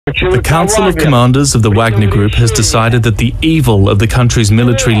The Council of Commanders of the Wagner Group has decided that the evil of the country's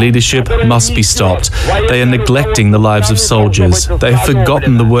military leadership must be stopped. They are neglecting the lives of soldiers. They have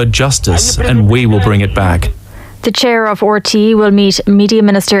forgotten the word justice, and we will bring it back. The chair of RT will meet Media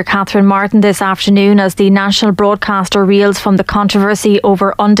Minister Catherine Martin this afternoon as the national broadcaster reels from the controversy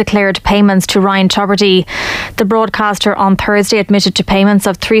over undeclared payments to Ryan Tubridy. The broadcaster on Thursday admitted to payments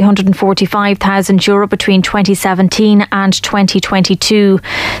of €345,000 between 2017 and 2022.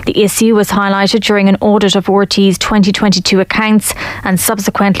 The issue was highlighted during an audit of RT's 2022 accounts and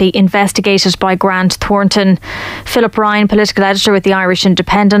subsequently investigated by Grant Thornton. Philip Ryan, political editor with the Irish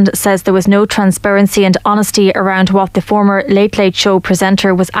Independent, says there was no transparency and honesty around what the former Late Late Show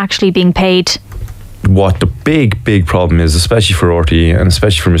presenter was actually being paid. What the big problem is, especially for RT and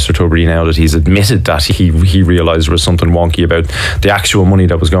especially for Mr. Tubridy now that he's admitted that he realised there was something wonky about the actual money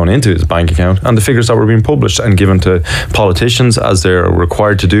that was going into his bank account and the figures that were being published and given to politicians as they're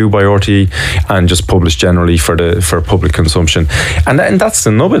required to do by RT and just published generally for public consumption. And that's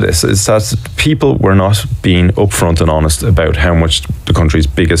the nub of this, is that people were not being upfront and honest about how much the country's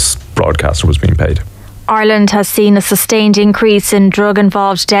biggest broadcaster was being paid. Ireland has seen a sustained increase in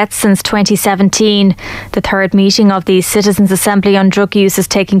drug-involved deaths since 2017. The third meeting of the Citizens' Assembly on Drug Use is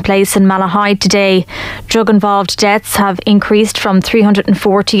taking place in Malahide today. Drug-involved deaths have increased from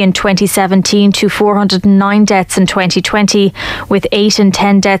 340 in 2017 to 409 deaths in 2020, with 8 in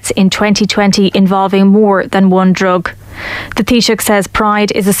 10 deaths in 2020 involving more than one drug. The Taoiseach says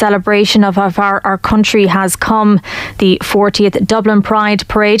Pride is a celebration of how far our country has come. The 40th Dublin Pride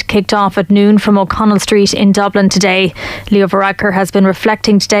Parade kicked off at noon from O'Connell Street in Dublin today. Leo Varadkar has been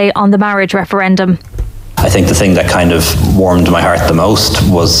reflecting today on the marriage referendum. I think the thing that kind of warmed my heart the most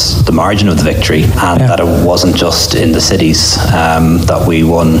was the margin of the victory, and that it wasn't just in the cities that we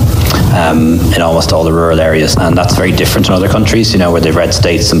won in almost all the rural areas. And that's very different in other countries, where they've red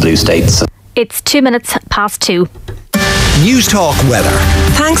states and blue states. It's 2 minutes past 2. News Talk weather.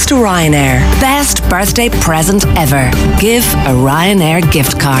 Thanks to Ryanair. Best birthday present ever. Give a Ryanair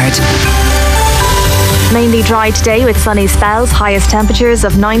gift card. Mainly dry today with sunny spells, highest temperatures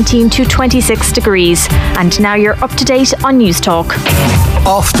of 19 to 26 degrees. And now you're up to date on News Talk.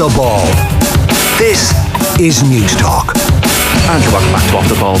 Off the ball. This is News Talk. And you're welcome back to Off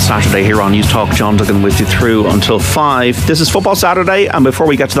the Ball Saturday here on News Talk. John Duggan with you through until 5. This is Football Saturday, and before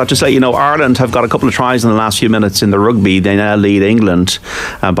we get to that, just let you know Ireland have got a couple of tries in the last few minutes in the rugby. They now lead England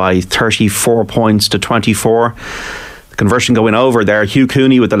by 34 points to 24. Conversion going over there. Hugh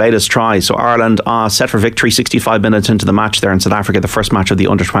Cooney with the latest try. So Ireland are set for victory 65 minutes into the match there in South Africa. The first match of the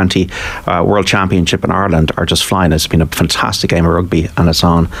Under-20 World Championship, in Ireland are just flying. It's been a fantastic game of rugby and it's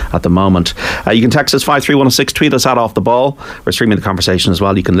on at the moment. You can text us 53106, tweet us at Off the Ball. We're streaming the conversation as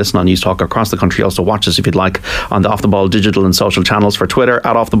well. You can listen on News Talk across the country. Also watch us if you'd like on the Off the Ball digital and social channels for Twitter,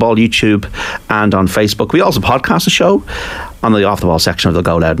 at Off the Ball, YouTube and on Facebook. We also podcast the show on the Off the Ball section of the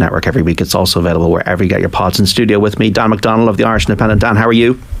Go Loud Network every week. It's also available wherever you get your pods. In studio with me, Dan McDonnell of the Irish Independent. Dan, how are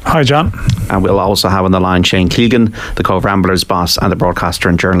you? Hi, John. And we'll also have on the line Shane Keegan, the Cove Ramblers boss, and the broadcaster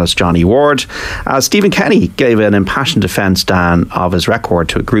and journalist Johnny Ward. Stephen Kenny gave an impassioned defence, Dan, of his record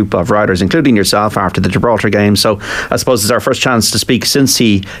to a group of riders, including yourself, after the Gibraltar game. So I suppose it's our first chance to speak since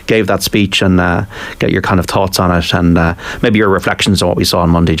he gave that speech and get your kind of thoughts on it and maybe your reflections on what we saw on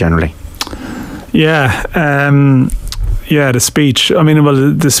Monday generally. Yeah, the speech. I mean,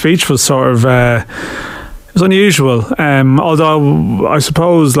 well, the speech was sort of it was unusual. Although I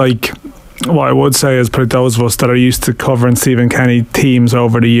suppose, like, what I would say is probably those of us that are used to covering Stephen Kenny teams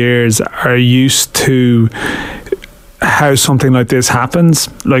over the years are used to how something like this happens.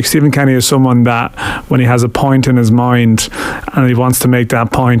 Like, Stephen Kenny is someone that when he has a point in his mind and he wants to make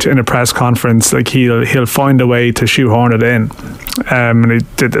that point in a press conference, like he'll find a way to shoehorn it in. And he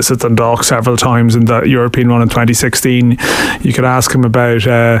did this at Dundalk several times in the European one in 2016. You could ask him about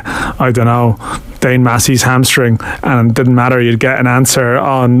I don't know, Dane Massey's hamstring, and it didn't matter, you'd get an answer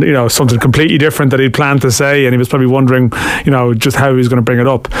on something completely different that he'd planned to say, and he was probably wondering just how he was going to bring it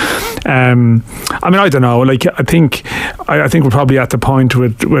up. I mean, I don't know, like I think we're probably at the point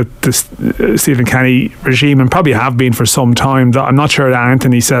with this Stephen Kenny regime, and probably have been for some time, that I'm not sure that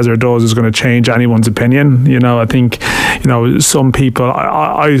anything he says or does is going to change anyone's opinion. I think some people,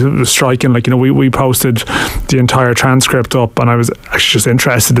 I was striking, like we posted the entire transcript up, and I was actually just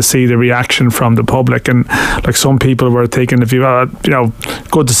interested to see the reaction from the public, and like some people were taking the view,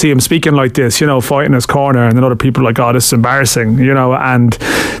 good to see him speaking like this, fighting his corner, and then other people like, oh, this is embarrassing, and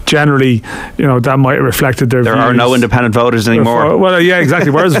generally, that might have reflected their views. There are no independent voters anymore. Well, yeah,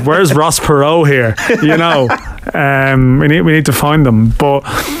 exactly. Where's Ross Perot here? We need to find them. But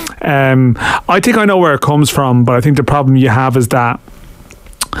I think I know where it comes from. But I think the problem you have is that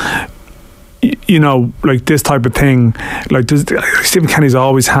you know, like this type of thing, like Stephen Kenny's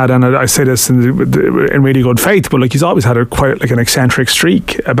always had, and I say this in really good faith, but like he's always had quite like an eccentric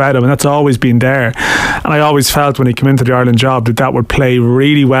streak about him, and that's always been there. And I always felt when he came into the Ireland job that would play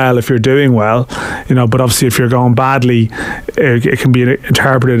really well if you're doing well, you know, but obviously if you're going badly, it can be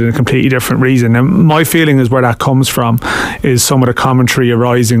interpreted in a completely different reason. And my feeling is where that comes from is some of the commentary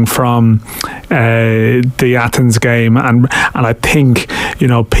arising from the Athens game, and I think, you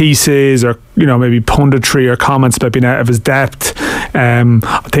know, pieces or, you know, maybe punditry or comments about being out of his depth.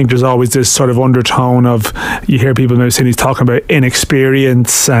 I think there's always this sort of undertone of, you hear people now saying he's talking about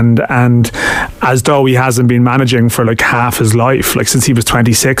inexperience and as though he hasn't been managing for like half his life. Like since he was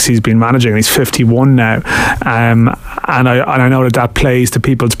 26 he's been managing, and he's 51 now, and I know that plays to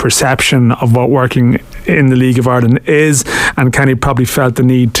people's perception of what working in the League of Ireland is, and Kenny probably felt the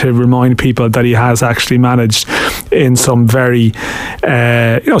need to remind people that he has actually managed in some very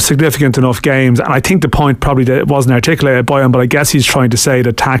significant enough games. And I think the point probably that it wasn't articulated by him, but I guess he's trying to say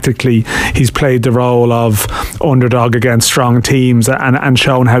that tactically he's played the role of underdog against strong teams and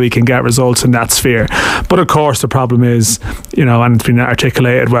shown how he can get results in that sphere. But of course the problem is, you know, and it's been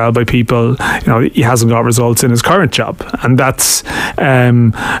articulated well by people, you know, he hasn't got results in his current job, and that's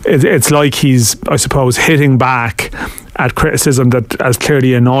it's like he's, I suppose, hitting back at criticism that has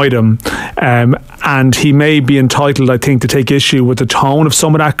clearly annoyed him, and he may be entitled, I think, to take issue with the tone of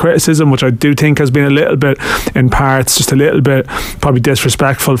some of that criticism, which I do think has been a little bit, in parts, just a little bit probably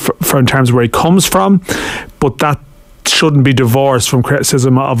disrespectful for in terms of where he comes from, but that shouldn't be divorced from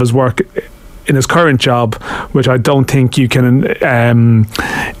criticism of his work in his current job, which I don't think you can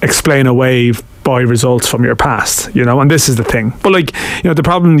explain away by results from your past, you know. And this is the thing, but like, you know, the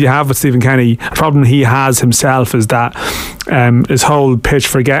problem you have with Stephen Kenny, the problem he has himself, is that his whole pitch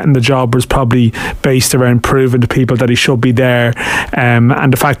for getting the job was probably based around proving to people that he should be there,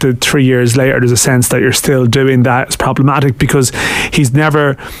 and the fact that 3 years later there's a sense that you're still doing that is problematic, because he's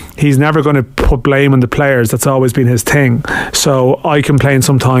never going to put blame on the players. That's always been his thing. So I complain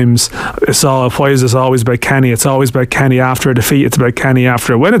sometimes, why is this always about Kenny? It's always about Kenny after a defeat, it's about Kenny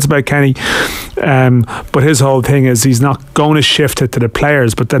after a win, it's about Kenny. But his whole thing is he's not going to shift it to the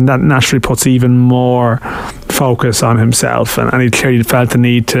players, but then that naturally puts even more focus on himself, and he clearly felt the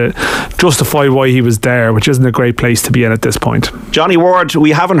need to justify why he was there, which isn't a great place to be in at this point. Johnny Ward,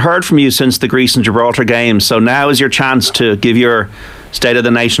 we haven't heard from you since the Greece and Gibraltar game, so now is your chance to give your State of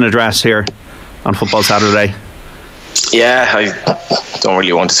the Nation address here on Football Saturday. Yeah, I don't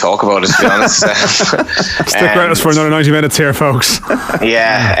really want to talk about it, to be honest. Stick around us for another 90 minutes here, folks.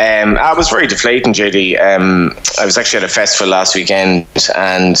 Yeah, I was very deflating, JD. I was actually at a festival last weekend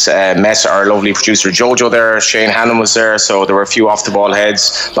and met our lovely producer Jojo there. Shane Hannon was there, so there were a few off the ball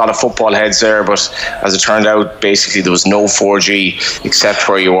heads, a lot of football heads there, but as it turned out, basically there was no 4G except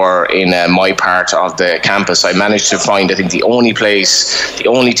where you were in my part of the campus. I managed to find, I think, the only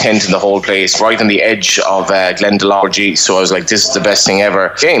tent in the whole place, right on the edge of Glendalough. So I was like, this is the best thing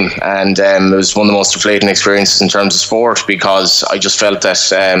ever game, and it was one of the most deflating experiences in terms of sport, because I just felt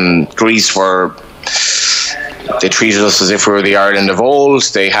that Greece they treated us as if we were the Ireland of old.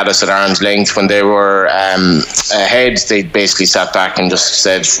 They had us at arm's length when they were ahead. They basically sat back and just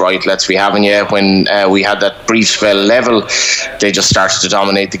said, right, let's be having you. When we had that brief spell level, they just started to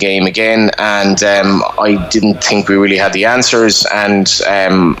dominate the game again, and I didn't think we really had the answers. And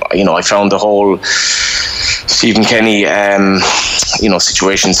I found the whole Stephen Kenny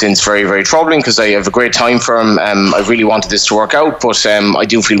situation since very, very troubling, because I have a great time for him. I really wanted this to work out, but I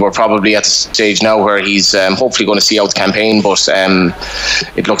do feel we're probably at the stage now where he's hopefully going to see out the campaign, but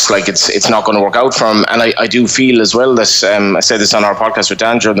it looks like it's not going to work out for him. And I do feel as well that I said this on our podcast with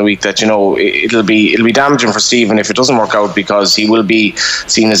Dan during the week, that it'll be damaging for Stephen if it doesn't work out, because he will be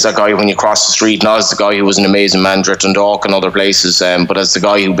seen as that guy when you cross the street, not as the guy who was an amazing manager at Dundalk and other places, but as the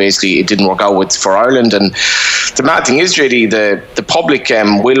guy who basically it didn't work out with for Ireland. And the mad thing is, JD, the public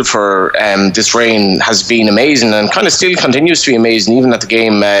will for this reign has been amazing, and kind of still continues to be amazing, even at the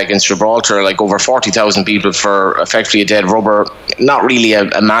game against Gibraltar. Like over 40,000 people for effectively a dead rubber. Not really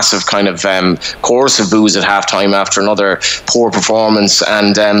a massive kind of chorus of boos at halftime after another poor performance,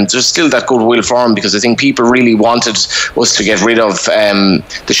 and there's still that goodwill for him, because I think people really wanted us to get rid of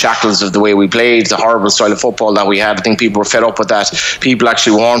the shackles of the way we played, the horrible style of football that we had. I think people were fed up with that. People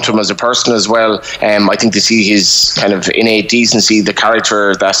actually warmed him as a person as well. I think they see his kind of innate decency, the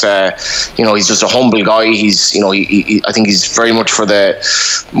character that he's just a humble guy. He's I think he's very much for the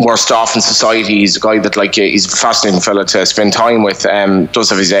worst off in society. He's a guy that he's a fascinating fella to spend time with. Does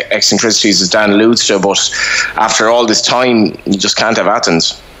have his eccentricities, as Dan alludes to, but after all this time, you just can't have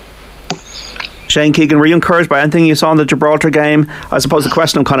Athens. Shane Keegan, were you encouraged by anything you saw in the Gibraltar game? I suppose the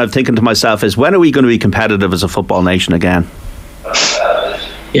question I'm kind of thinking to myself is, when are we going to be competitive as a football nation again?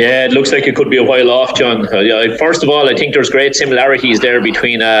 Yeah, it looks like it could be a while off, John. First of all, I think there's great similarities there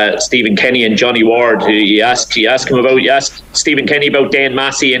between Stephen Kenny and Johnny Ward. You ask Stephen Kenny about Dane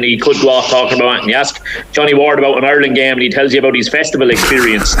Massey and he could go off talking about it, and you ask Johnny Ward about an Ireland game and he tells you about his festival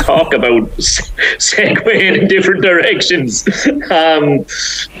experience. Talk about segueing in different directions.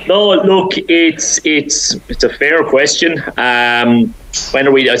 No, look, it's a fair question. When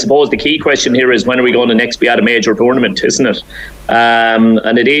are we? I suppose the key question here is, when are we going to next be at a major tournament, isn't it? And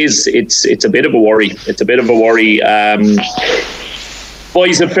it's a bit of a worry. It's a bit of a worry.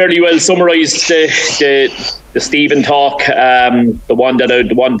 Boys have fairly well summarised the Stephen talk. The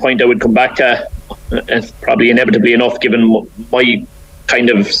one point I would come back to, probably inevitably enough, given my kind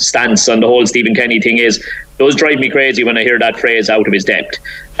of stance on the whole Stephen Kenny thing, is it does drive me crazy when I hear that phrase, out of his depth,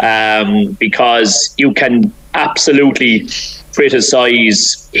 because you can absolutely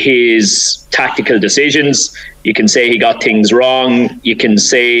criticise his tactical decisions. You can say he got things wrong. You can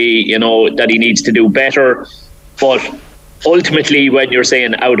say, that he needs to do better. But ultimately, when you're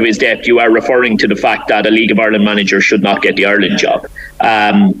saying out of his depth, you are referring to the fact that a League of Ireland manager should not get the Ireland job.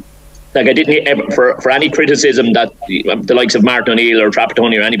 I didn't ever, for any criticism that the likes of Martin O'Neill or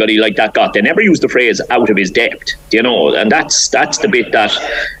Trapattoni or anybody like that got, they never used the phrase out of his depth, and that's the bit that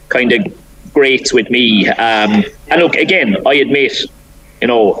kind of grates with me. And look, again, I admit,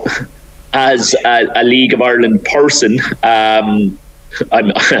 as a League of Ireland person, I'm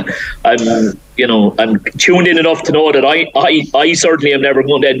tuned in enough to know that I certainly am never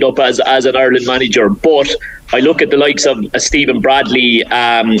going to end up as an Ireland manager. But I look at the likes of Stephen Bradley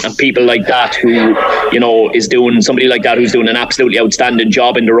and people like that who, somebody like that who's doing an absolutely outstanding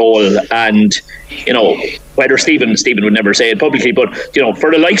job in the role. And, whether Stephen would never say it publicly, but,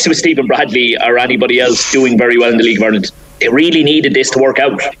 for the likes of Stephen Bradley or anybody else doing very well in the League of Ireland, they really needed this to work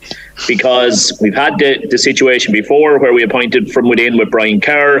out, because we've had the situation before where we appointed from within with Brian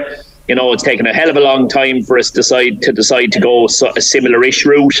Kerr. It's taken a hell of a long time for us to decide to go a similar-ish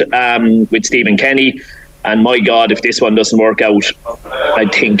route with Stephen Kenny. And my God, if this one doesn't work out, I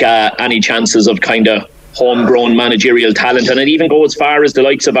think any chances of kind of homegrown managerial talent, and it even goes as far as the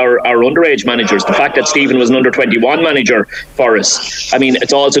likes of our underage managers. The fact that Stephen was an under-21 manager for us, I mean,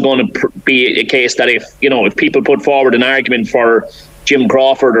 it's also going to be a case that if people put forward an argument for Jim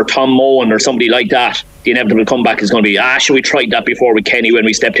Crawford or Tom Mohan or somebody like that, the inevitable comeback is going to be, should we tried that before with Kenny when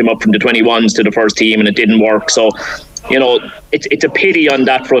we stepped him up from the 21s to the first team and it didn't work. So it's a pity on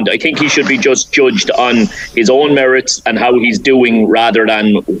that front. I think he should be just judged on his own merits and how he's doing rather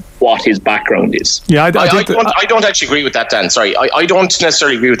than what his background is. Yeah, I don't actually agree with that, Dan. Sorry, I don't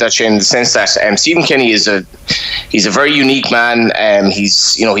necessarily agree with that, Shane, in the sense that Stephen Kenny is he's a very unique man.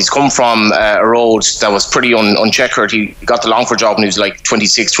 He's come from a road that was pretty uncheckered. He got the Longford job when he was like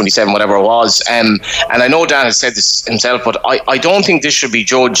 26, 27, whatever it was. And I know Dan has said this himself, but I don't think this should be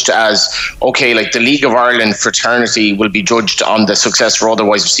judged as, okay, like the League of Ireland fraternity will be judged on the success or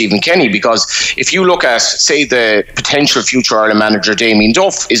otherwise of Stephen Kenny, because if you look at, say, the potential future Ireland manager, Damien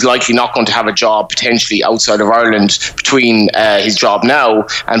Duff, is likely not going to have a job potentially outside of Ireland between his job now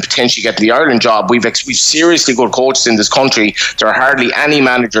and potentially getting the Ireland job. We've seriously good coaches in this country. There are hardly any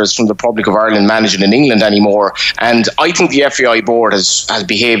managers from the Republic of Ireland managing in England anymore, and I think the FAI board has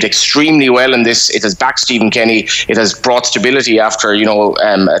behaved extremely well in this. It has backed Stephen Kenny. It has brought stability after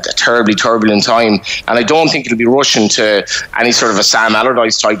a terribly turbulent time, and I don't think it'll be rushing to any sort of a Sam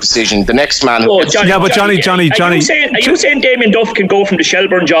Allardyce type decision. The next man. Johnny. Are you saying Damien Duff can go from the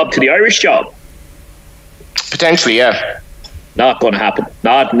Shelbourne job to the Irish job? Potentially, yeah. Not going to happen.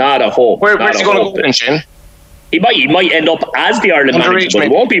 Not a hope. Where's he going to go then, Shane? He might end up as the Ireland manager, but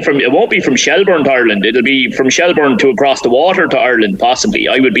it won't be from Shelbourne to Ireland. It'll be from Shelbourne to across the water to Ireland, possibly.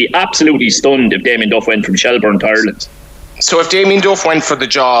 I would be absolutely stunned if Damien Duff went from Shelbourne to Ireland. So if Damien Duff went for the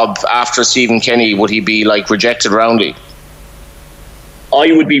job after Stephen Kenny, would he be rejected roundly?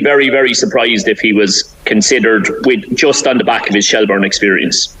 I would be very, very surprised if he was considered with just on the back of his Shelbourne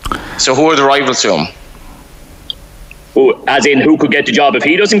experience. So who are the rivals to him? As in, who could get the job if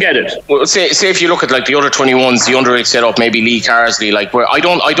he doesn't get it? Well, say if you look at the under 21s, the underage setup, maybe Lee Carsley, where I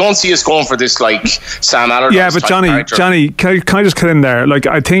don't see us going for this Sam Allardyce. Yeah, but Johnny, can I just cut in there?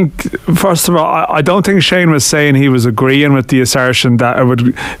 I think first of all, I don't think Shane was saying he was agreeing with the assertion that it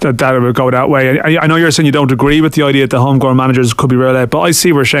would go that way. I know you're saying you don't agree with the idea that the homegrown managers could be ruled out, but I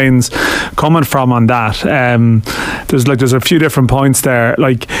see where Shane's coming from on that. There's a few different points there.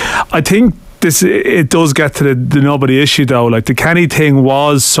 I think it does get to the nub of the issue though. Like the Kenny thing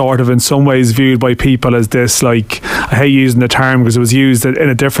was sort of in some ways viewed by people as this, like, I hate using the term because it was used in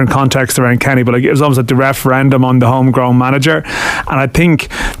a different context around Kenny, but like it was almost like the referendum on the homegrown manager. And I think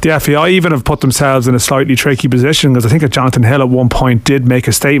the FAI even have put themselves in a slightly tricky position, because I think that Jonathan Hill at one point did make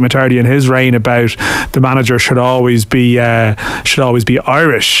a statement early in his reign about the manager should always be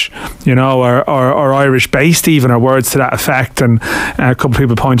Irish, you know, or Irish based even, or words to that effect. And a couple of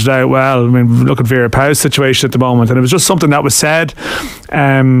people pointed out, well, I mean, look at Vera Pauw's situation at the moment, and it was just something that was said.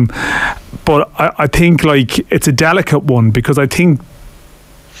 But I think like it's a delicate one, because I think,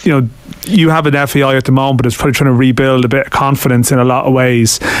 you know, you have an FAI at the moment that's probably trying to rebuild a bit of confidence in a lot of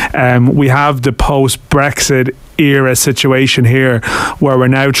ways. We have the post-Brexit era situation here where we're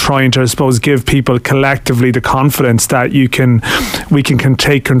now trying to, I suppose, give people collectively the confidence that we can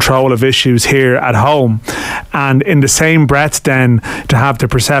take control of issues here at home, and in the same breath then to have the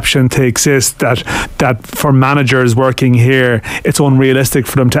perception to exist that for managers working here it's unrealistic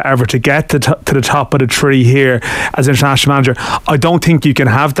for them to ever to get to the top of the tree here as international manager. I don't think you can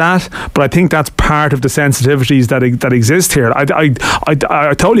have that, but I think that's part of the sensitivities that exist here.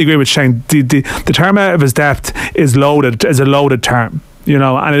 I totally agree with Shane. The term out of his depth is a loaded term, you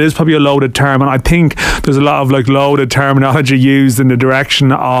know, and it is probably a loaded term, and I think there's a lot of like loaded terminology used in the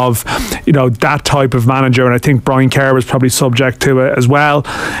direction of, you know, that type of manager, and I think Brian Kerr was probably subject to it as well,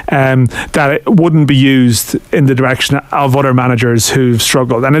 that it wouldn't be used in the direction of other managers who've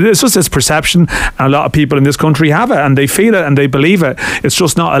struggled. And it is just this perception, and a lot of people in this country have it and they feel it and they believe it. It's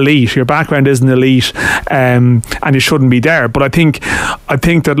just not elite. Your background isn't elite, and you shouldn't be there. But I think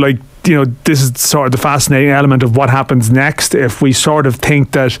that, like, you know, this is sort of the fascinating element of what happens next if we sort of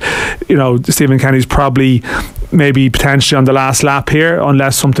think that, you know, Stephen Kenny's probably maybe potentially on the last lap here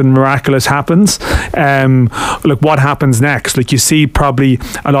unless something miraculous happens. Like, what happens next? Like, you see probably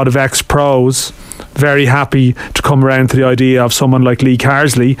a lot of ex-pros very happy to come around to the idea of someone like Lee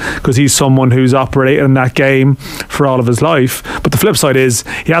Carsley, because he's someone who's operated in that game for all of his life. But the flip side is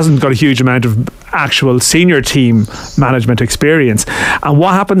he hasn't got a huge amount of actual senior team management experience. And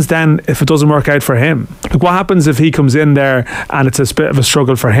what happens then if it doesn't work out for him? Like, what happens if he comes in there and it's a bit of a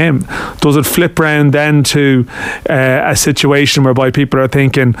struggle for him? Does it flip round then to a situation whereby people are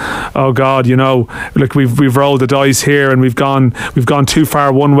thinking, oh God, you know, like we've rolled the dice here and we've gone too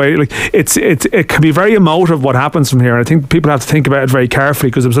far one way? Like, it can be very emotive what happens from here, and I think people have to think about it very carefully,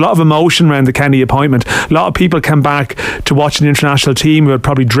 because there was a lot of emotion around the Kenny appointment. A lot of people came back to watching the international team who had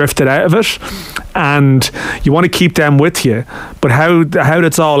probably drifted out of it, and you want to keep them with you, but how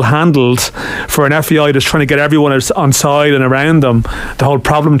that's all handled for an FAI that's trying to get everyone on side and around them, the whole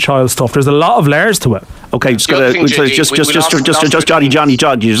problem child stuff, there's a lot of layers to it. Okay, just Johnny,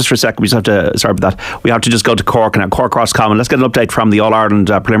 just for a second, we just have to, sorry about that, we have to just go to Cork and Cork Roscommon. Let's get an update from the All-Ireland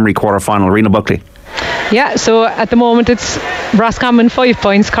preliminary quarter-final. Rena Buckley. Yeah, so at the moment it's Roscommon 5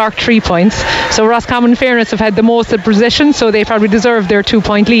 points, Cork 3 points. So Roscommon, in fairness, have had the most at possession, so they probably deserve their 2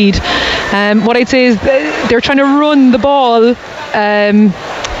 point lead. What I'd say is they're trying to run the ball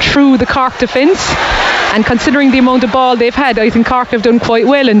through the Cork defence, and considering the amount of ball they've had, I think Cork have done quite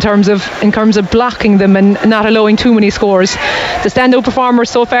well in terms of blocking them and not allowing too many scores. The standout performer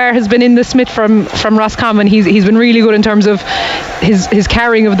so far has been in the Smith from Roscommon. He's been really good in terms of his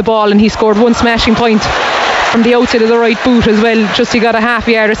carrying of the ball, and he scored one smashing point from the outside of the right boot as well. Just he got a half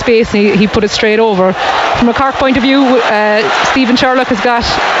yard of space and he put it straight over. From a Cork point of view, Stephen Sherlock has got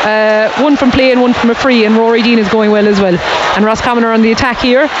one from play and one from a free, and Rory Dean is going well as well. And Roscommon are on the attack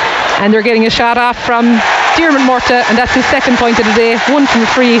here, and they're getting a shot off from Diarmuid Murtagh, and that's his second point of the day. One from a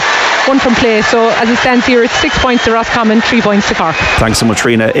free, one from play. So as it stands here, it's 6 points to Roscommon, 3 points to Cork. Thanks so much,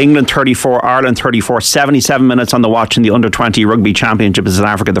 Rena. England 34, Ireland 34, 77 minutes on the watch in the Under-20 Rugby Championship in South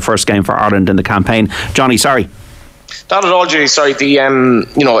Africa, the first game for Ireland in the campaign. Johnny, sorry. Not at all, Jay. Sorry. The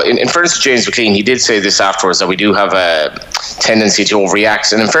you know, in fairness to James McLean, he did say this afterwards, that we do have a tendency to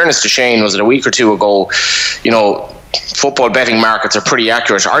overreact. And in fairness to Shane, was it a week or two ago, you know, football betting markets are pretty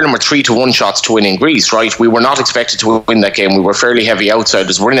accurate. Ireland were 3-1 shots to win in Greece, right? We were not expected to win that game. We were fairly heavy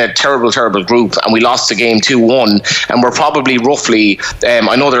outsiders. We're in a terrible group, and we lost the game 2-1, and we're probably roughly,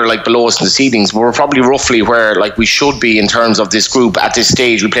 I know they're like below us in the seedings, but we're probably roughly where like we should be in terms of this group at this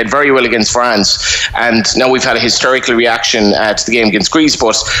stage. We played very well against France, and now we've had a hysterical reaction to the game against Greece.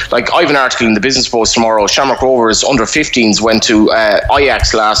 But like, I have an article in the Business Post tomorrow. Shamrock Rovers under 15s went to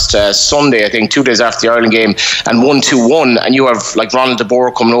Ajax last Sunday, I think 2 days after the Ireland game, and won 2-1, and you have like Ronald de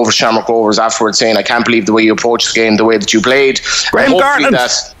Boer coming over Shamrock Rovers afterwards saying, I can't believe the way you approached the game, the way that you played. Graham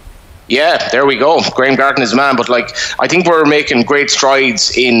Gartland. Yeah, there we go. Graham Gartland is the man. But like, I think we're making great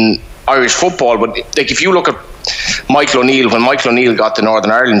strides in Irish football, but like, if you look at Michael O'Neill, when Michael O'Neill got the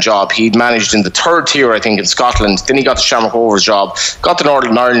Northern Ireland job, he'd managed in the 3rd tier, I think, in Scotland. Then he got the Shamrock Rovers job, got the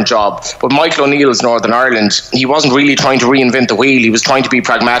Northern Ireland job. But Michael O'Neill's Northern Ireland, he wasn't really trying to reinvent the wheel. He was trying to be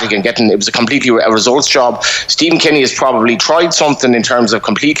pragmatic and it was a completely a results job. Stephen Kenny has probably tried something in terms of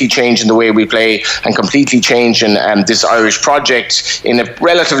completely changing the way we play and completely changing this Irish project in a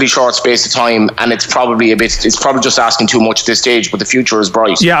relatively short space of time. And it's probably just asking too much at this stage, but the future is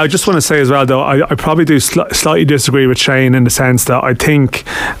bright. Yeah, I just want to say as well, though, I probably do slightly disagree with Shane in the sense that I think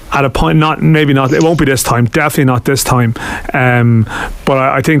at a point, it won't be this time, definitely not this time, but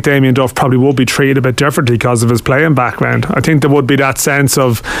I think Damien Duff probably will be treated a bit differently because of his playing background. I think there would be that sense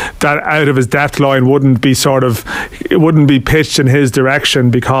of that out of his depth line wouldn't be pitched in his direction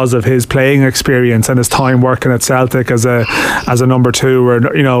because of his playing experience and his time working at Celtic as a number 2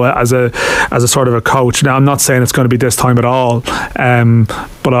 or, you know, as a sort of a coach. Now, I'm not saying it's going to be this time at all,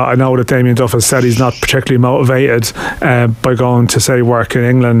 but I know that Damien Duff has said he's not particularly motivated by going to, say, work in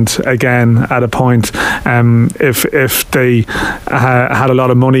England again at a point. If they had a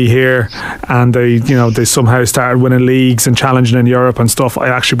lot of money here and they somehow started winning leagues and challenging in Europe and stuff, I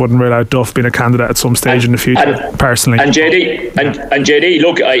actually wouldn't rule out Duff being a candidate at some stage in the future, personally. And JD,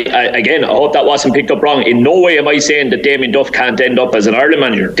 look, I hope that wasn't picked up wrong. In no way am I saying that Damien Duff can't end up as an Ireland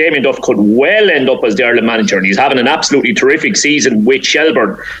manager. Damien Duff could well end up as the Ireland manager, and he's having an absolutely terrific season with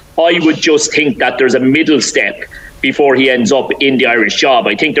Shelbourne. I would just think that there's a middle step before he ends up in the Irish job.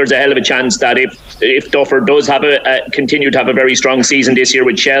 I think there's a hell of a chance that if Duffer does continue to have a very strong season this year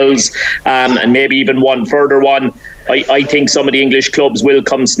with Shells, and maybe even one further one, I think some of the English clubs will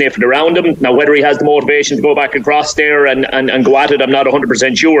come sniffing around him. Now, whether he has the motivation to go back across there and go at it, I'm not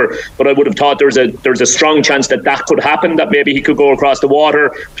 100% sure, but I would have thought there's a strong chance that could happen, that maybe he could go across the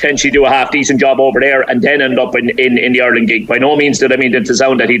water, potentially do a half-decent job over there, and then end up in the Ireland gig. By no means did I mean it to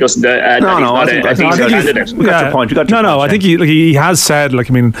sound that he doesn't I think candidate. We got your point. I think he has said,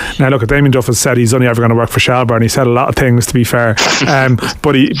 now look, Damien Duff has said he's only ever going to work for Shelbourne. He said a lot of things, to be fair,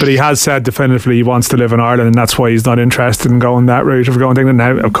 but he has said definitively he wants to live in Ireland, and that's why he's not interested in going that route of going to England.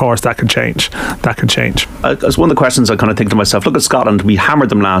 Now, of course, that can change. As one of the questions I kind of think to myself, look at Scotland. We hammered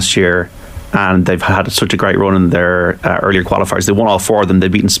them last year, and they've had such a great run in their earlier qualifiers. They won all 4 of them.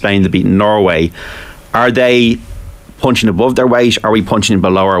 They've beaten Spain, they've beaten Norway. Are they punching above their weight? Are we punching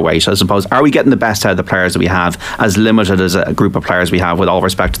below our weight? I suppose, are we getting the best out of the players that we have, as limited as a group of players we have, with all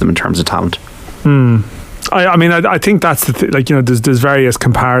respect to them in terms of talent? I think that's there's various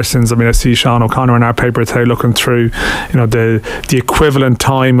comparisons. I see Sean O'Connor in our paper today looking through, the equivalent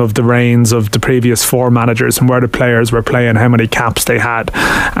time of the reigns of the previous 4 managers and where the players were playing, how many caps they had,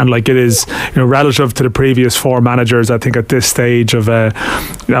 and it is, relative to the previous 4 managers, I think at this stage of a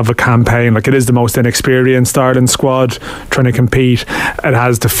campaign, it is the most inexperienced Ireland squad trying to compete. It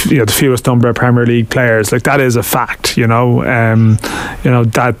has the fewest number of Premier League players. That is a fact.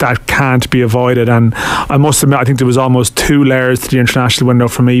 That can't be avoided, and I must admit, I think there was almost 2 layers to the international window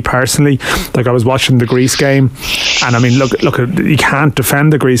for me personally. I was watching the Greece game, and look, you can't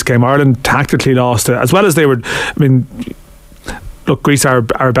defend the Greece game. Ireland tactically lost it, as well as they were. Look, Greece are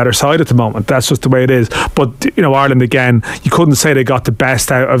a better side at the moment. That's just the way it is. But Ireland, again, you couldn't say they got the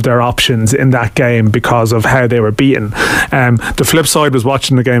best out of their options in that game because of how they were beaten. The flip side was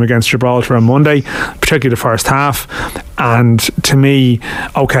watching the game against Gibraltar on Monday, particularly the first half. And to me,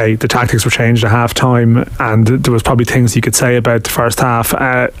 okay, the tactics were changed at half time, and there was probably things you could say about the first half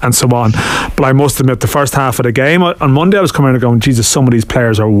and so on. But I must admit, the first half of the game on Monday, I was coming out and going, Jesus, some of these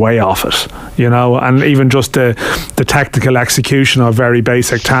players are way off it, and even just the technical execution of very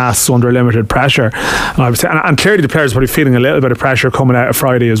basic tasks under limited pressure. And clearly the players were probably feeling a little bit of pressure coming out of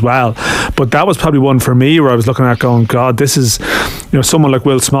Friday as well. But that was probably one for me where I was looking at going, God, this is someone like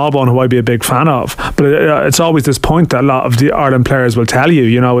Will Smallbone, who I'd be a big fan of. But it's always this point that a lot of the Ireland players will tell you,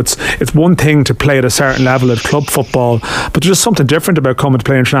 it's one thing to play at a certain level at club football, but there's just something different about coming to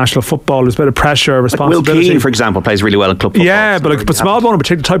play international football. There's a bit of pressure, responsibility. Will Keane, for example, plays really well at club football. Yeah, but Smallbone in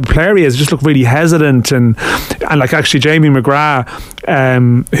particular, the type of player he is, just look really hesitant, and actually Jamie McGrath,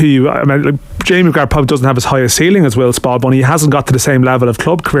 Jamie McGrath probably doesn't have as high a ceiling as Will Smallbone. He hasn't got to the same level of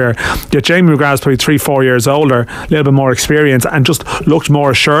club career, yet Jamie McGrath is probably 3-4 years older, a little bit more experience, and just looked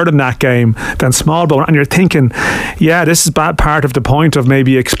more assured in that game than Smallbone. And you're thinking, yeah, this is part of the point of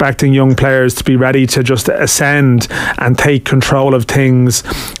maybe expecting young players to be ready to just ascend and take control of things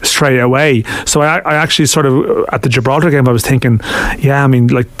straight away. So I actually sort of, at the Gibraltar game, I was thinking, yeah, and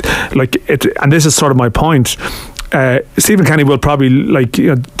this is sort of my point. Stephen Kenny will probably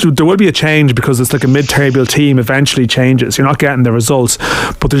there will be a change because it's like a mid-table team eventually changes. You're not getting the results,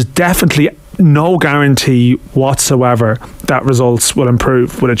 but there's definitely no guarantee whatsoever that results will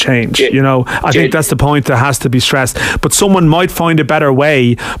improve with a change. I think that's the point that has to be stressed. But someone might find a better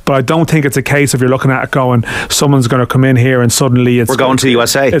way, but I don't think it's a case of you're looking at it going, someone's going to come in here and suddenly we're going to the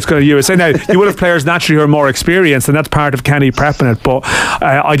USA. It's going to the USA. Now, you will have players naturally who are more experienced, and that's part of Kenny prepping it. But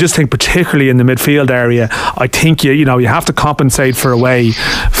I just think, particularly in the midfield area, I think you have to compensate for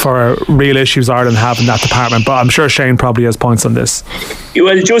real issues Ireland have in that department. But I'm sure Shane probably has points on this.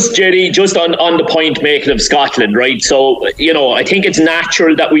 Well, just Jerry, just on the point making of Scotland, right? So, I think it's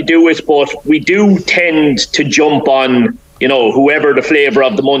natural that we do it, but we do tend to jump on, whoever the flavour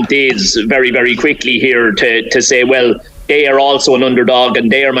of the month is very, very quickly here to say, well, they are also an underdog and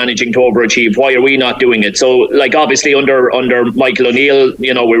they are managing to overachieve. Why are we not doing it? So, like, obviously under Michael O'Neill,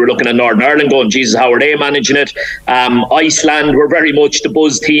 we were looking at Northern Ireland going, Jesus, how are they managing it? Iceland were very much the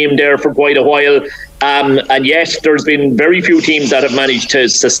buzz team there for quite a while. And yet there's been very few teams that have managed to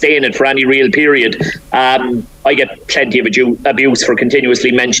sustain it for any real period. I get plenty of abuse for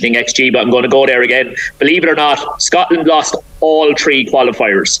continuously mentioning XG, but I'm going to go there again. Believe it or not, Scotland lost all 3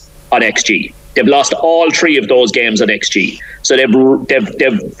 qualifiers on XG. They've lost all 3 of those games on XG. So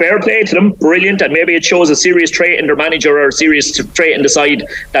they've fair play to them, brilliant, and maybe it shows a serious trait in their manager or a serious trait in the side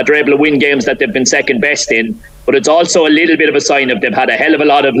that they're able to win games that they've been second best in. But it's also a little bit of a sign of they've had a hell of a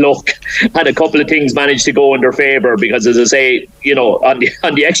lot of luck and a couple of things managed to go in their favour, because, as I say, on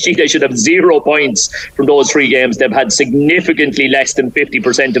the XG they should have 0 points from those 3 games. They've had significantly less than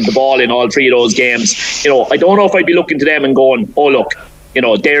 50% of the ball in all 3 of those games. I don't know if I'd be looking to them and going, oh look,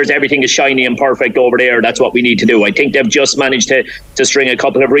 there's everything is shiny and perfect over there. That's what we need to do. I think they've just managed to string a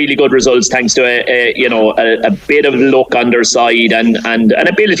couple of really good results thanks to a bit of luck on their side and an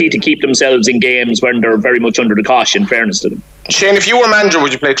ability to keep themselves in games when they're very much under the cosh, in fairness to them. Shane, if you were manager,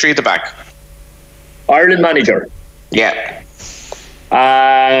 would you play 3 at the back? Ireland manager? Yeah.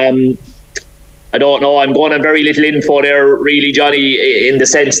 I don't know. I'm going on very little info there, really, Johnny, in the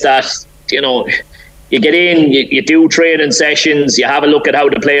sense that, you get in, you do training sessions, you have a look at how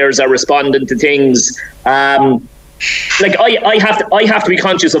the players are responding to things. I have to be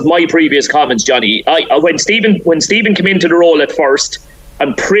conscious of my previous comments, Johnny. When Stephen came into the role at first,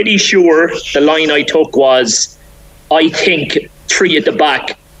 I'm pretty sure the line I took was, I think 3 at the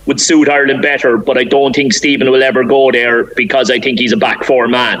back would suit Ireland better, but I don't think Stephen will ever go there because I think he's a back 4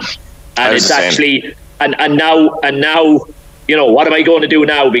 man. And it's actually and now. What am I going to do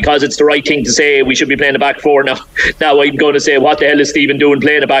now? Because it's the right thing to say we should be playing a back 4 now. Now I'm going to say, what the hell is Stephen doing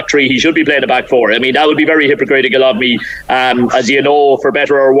playing a back 3? He should be playing a back 4. I mean, that would be very hypocritical of me. As you know, for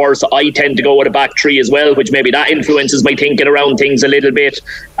better or worse, I tend to go with a back 3 as well, which maybe that influences my thinking around things a little bit.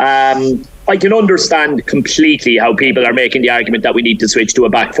 I can understand completely how people are making the argument that we need to switch to a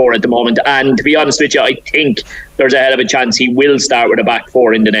back 4 at the moment. And to be honest with you, I think there's a hell of a chance he will start with a back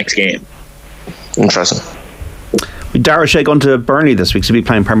 4 in the next game. Interesting. Dara Shea going to Burnley this week, so he'll be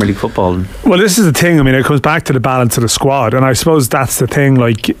playing Premier League football. Well, this is the thing. I mean, it comes back to the balance of the squad, and I suppose that's the thing.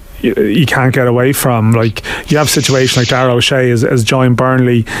 Like, you can't get away from. Like, you have a situation like Dara O'Shea has joined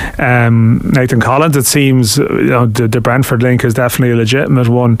Burnley. Nathan Collins, it seems, the Brentford link is definitely a legitimate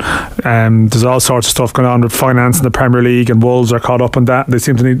one. There's all sorts of stuff going on with finance in the Premier League, and Wolves are caught up on that. They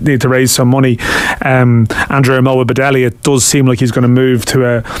seem to need to raise some money. Andrew Mowabadelli, it does seem like he's going to move to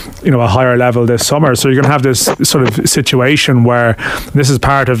a higher level this summer. So you're going to have this sort of situation where this is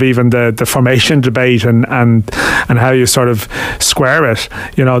part of even the formation debate and how you sort of square it.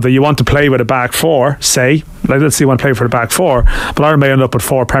 That you want to play with a back 4, say, like, let's say you want to play for the back 4, but Ireland may end up with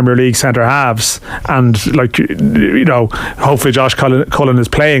 4 Premier League centre halves, and hopefully Josh Cullen is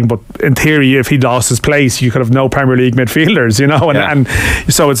playing, but in theory, if he lost his place, you could have no Premier League midfielders, and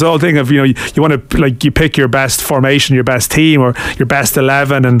so it's the whole thing of you want to, like, you pick your best formation, your best team, or your best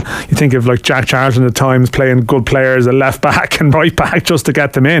 11, and you think of like Jack Charlton at times playing good players at left back and right back just to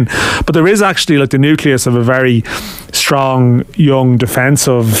get them in. But there is actually like the nucleus of a very strong young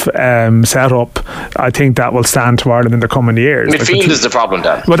defensive setup. I think that will stand to Ireland in the coming years. Midfield is the problem,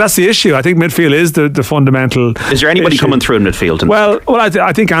 Dan. Well, that's the issue. I think midfield is the fundamental. Is there anybody issue coming through in midfield? Well,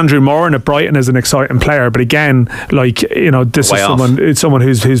 I think Andrew Moran at Brighton is an exciting player, but again, this is someone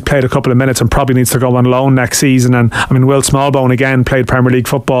who's played a couple of minutes and probably needs to go on loan next season. And I mean, Will Smallbone again played Premier League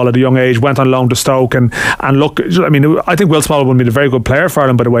football at a young age, went on loan to Stoke, and look, I mean, I think Will Smallbone would be a very good player for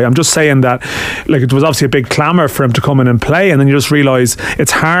Ireland, by the way. I'm just saying that, like, it was obviously a big clamour for him to come in and play, and then you just realise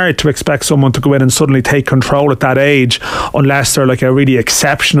it's hard to expect someone to go in and suddenly take control at that age unless they're like a really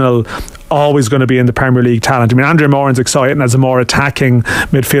exceptional always going to be in the Premier League talent. I mean, Andrew Moran's exciting as a more attacking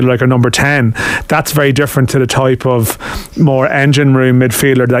midfielder like a number 10. That's very different to the type of more engine room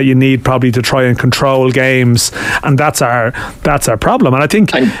midfielder that you need probably to try and control games, and that's our problem. And I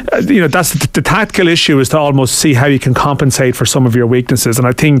think that's the tactical issue, is to almost see how you can compensate for some of your weaknesses. And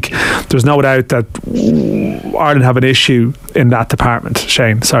I think there's no doubt that Ireland have an issue in that department.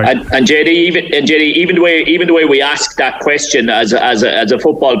 Shane, sorry. And JD, even the way we ask that question as a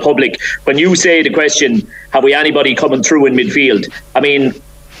football public, when you say the question, have we anybody coming through in midfield? I mean,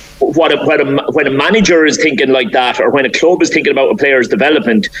 when a manager is thinking like that, or when a club is thinking about a player's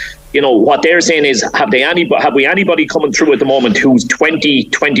development, what they're saying is, have we anybody coming through at the moment who's 20,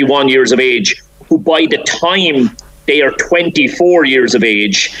 21 years of age, who by the time they are 24 years of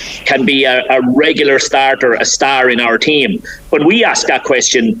age can be a regular starter, a star in our team? When we ask that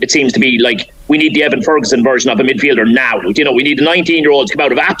question, it seems to be like we need the Evan Ferguson version of a midfielder now. We need a 19-year-old to come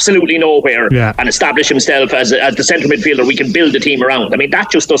out of absolutely nowhere and establish himself as the central midfielder we can build a team around. I mean, that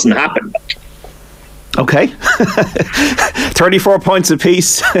just doesn't happen. Okay. 34 points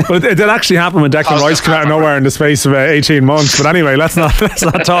apiece. Well, it did actually happen when Declan Rice came out of nowhere in the space of 18 months. But anyway, let's not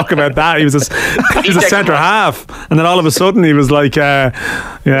talk about that. He was a centre half, and then all of a sudden he was like,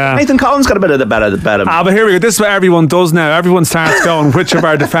 Nathan Collins got a bit of the better. But here we go. This is what everyone does now. Everyone starts going, which of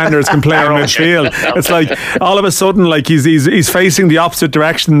our defenders can play in midfield? It's like all of a sudden, like he's facing the opposite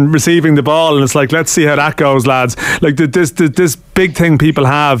direction, receiving the ball, and it's like, let's see how that goes, lads. Like this big thing people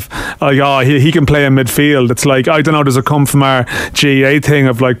have, like, he can play in midfield. It's like, I don't know, does it come from our GA thing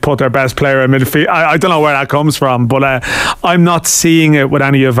of like put our best player in midfield? I don't know where that comes from, but I'm not seeing it with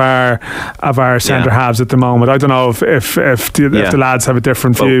any of our centre halves at the moment. I don't know if the lads have a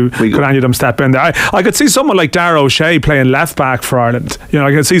different view. Could any of them step in there? I could see someone like Darragh O'Shea playing left back for Ireland.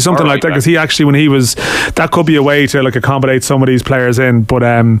 I could see something like that, because he actually, when he was, that could be a way to like accommodate some of these players in, but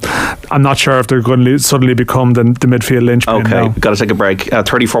I'm not sure if they're going to suddenly become the midfield linchpin. Okay, we've got to take a break.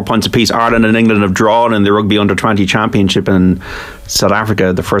 34 points apiece. Ireland and England have drawn in the Rugby Under-20 Championship in South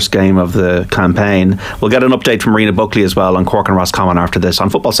Africa, the first game of the campaign. We'll get an update from Marina Buckley as well on Cork and Roscommon after this on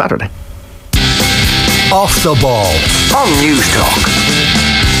Football Saturday. Off the ball on News Talk.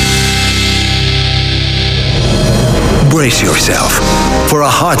 Brace yourself for a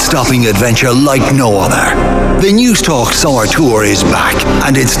heart-stopping adventure like no other. The News Talk Summer Tour is back,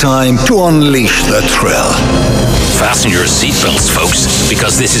 and it's time to unleash the thrill. Fasten your seatbelts, folks,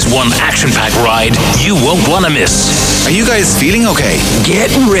 because this is one action-packed ride you won't want to miss. Are you guys feeling okay? Get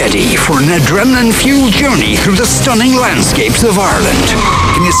ready for an adrenaline-fueled journey through the stunning landscapes of Ireland.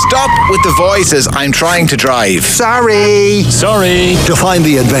 Can you stop with the voices? I'm trying to drive. Sorry. To find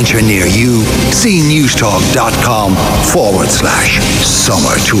the adventure near you, see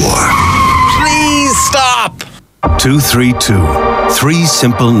newstalk.com/summer tour. Please stop. 232. 3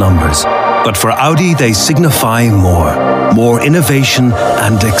 simple numbers. But for Audi, they signify more innovation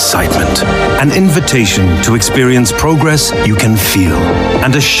and excitement. An invitation to experience progress you can feel,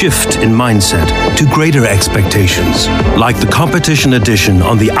 and a shift in mindset to greater expectations, like the competition edition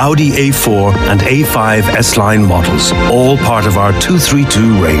on the Audi A4 and A5 S-Line models, all part of our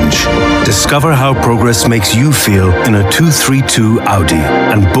 232 range. Discover how progress makes you feel in a 232 Audi,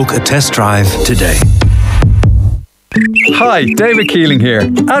 and book a test drive today. Hi, David Keeling here.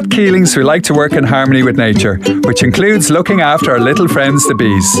 At Keelings, we like to work in harmony with nature, which includes looking after our little friends, the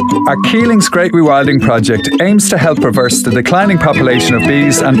bees. Our Keelings Great Rewilding project aims to help reverse the declining population of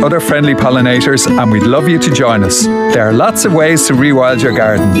bees and other friendly pollinators, and we'd love you to join us. There are lots of ways to rewild your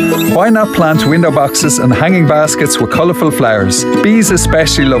garden. Why not plant window boxes and hanging baskets with colourful flowers? Bees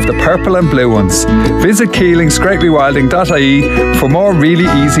especially love the purple and blue ones. Visit keelingsgreatrewilding.ie for more really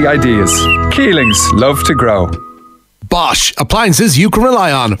easy ideas. Keelings, love to grow. Bosch, appliances you can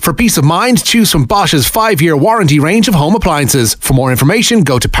rely on. For peace of mind, choose from Bosch's 5-year warranty range of home appliances. For more information,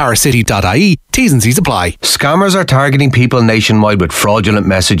 go to paracity.ie. T's and C's apply. Scammers are targeting people nationwide with fraudulent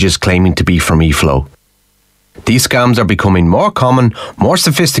messages claiming to be from eFlow. These scams are becoming more common, more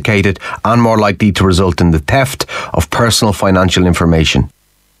sophisticated, and more likely to result in the theft of personal financial information.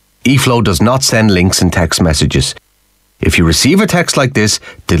 eFlow does not send links and text messages. If you receive a text like this,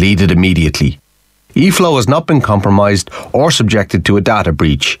 delete it immediately. eFlow has not been compromised or subjected to a data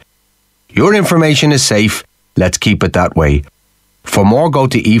breach. Your information is safe. Let's keep it that way. For more, go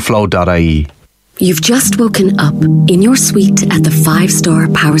to eflow.ie. You've just woken up in your suite at the 5-star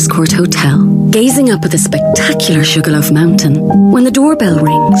Powerscourt Hotel, gazing up at the spectacular Sugarloaf Mountain, when the doorbell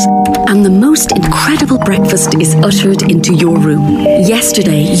rings and the most incredible breakfast is uttered into your room.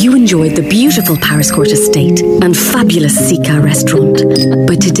 Yesterday, you enjoyed the beautiful Powerscourt estate and fabulous Sika restaurant,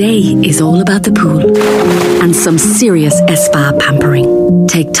 but today is all about the pool and some serious spa pampering.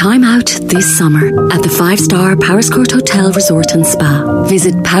 Take time out this summer at the 5-star Powerscourt Hotel Resort and Spa.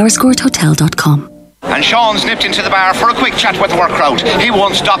 Visit powerscourthotel.com. And Sean's nipped into the bar for a quick chat with the work crowd. He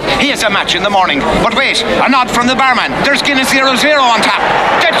won't stop. He has a match in the morning. But wait, a nod from the barman. There's Guinness 0-0 on tap.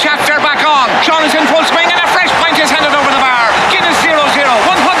 The chats are back on. Sean is in full swing and a fresh pint is handed over the bar. Guinness 0-0,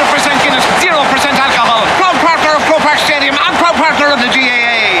 100% Guinness, 0% alcohol. Proud partner of Croke Park Stadium and proud partner of the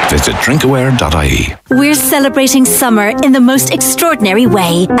GAA. Visit drinkaware.ie. We're celebrating summer in the most extraordinary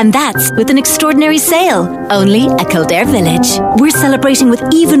way, and that's with an extraordinary sale, only at Kildare Village. We're celebrating with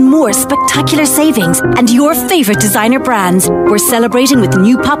even more spectacular savings and your favourite designer brands. We're celebrating with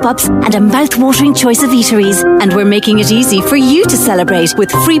new pop-ups and a mouth-watering choice of eateries, and we're making it easy for you to celebrate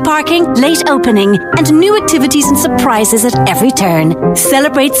with free parking, late opening, and new activities and surprises at every turn.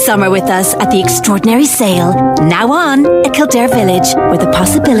 Celebrate summer with us at the extraordinary sale, now on at Kildare Village, where the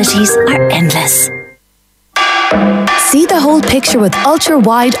possibilities are endless. See the whole picture with ultra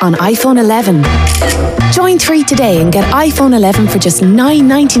wide on iPhone 11. Join 3 today and get iPhone 11 for just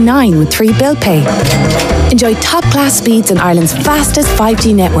 $9.99 with 3 bill pay. Enjoy top class speeds on Ireland's fastest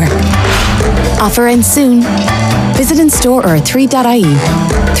 5G network. Offer ends soon. Visit in store or at 3.ie.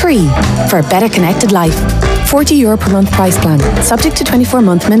 3 for a better connected life. €40 per month price plan. Subject to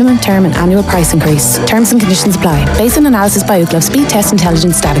 24-month minimum term and annual price increase. Terms and conditions apply. Based on analysis by Ookla Speed Test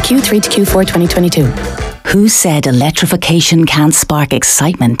Intelligence data Q3 to Q4 2022. Who said electrification can't spark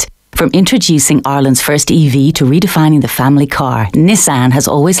excitement? From introducing Ireland's first EV to redefining the family car, Nissan has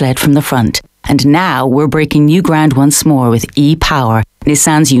always led from the front. And now we're breaking new ground once more with e-Power,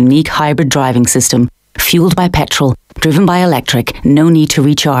 Nissan's unique hybrid driving system, fueled by petrol, driven by electric, no need to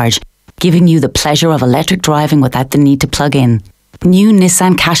recharge, giving you the pleasure of electric driving without the need to plug in. New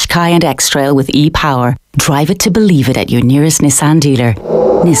Nissan Qashqai and X-Trail with e-Power. Drive it to believe it at your nearest Nissan dealer.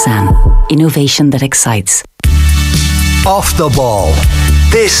 Nissan. Innovation that excites. Off the ball.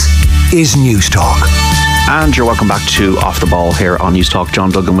 This is News Talk. And you're welcome back to Off the Ball here on News Talk.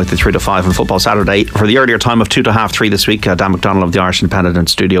 John Duggan with you 3 to 5 on Football Saturday. For the earlier time of 2 to half 3 this week, Dan McDonnell of the Irish Independent in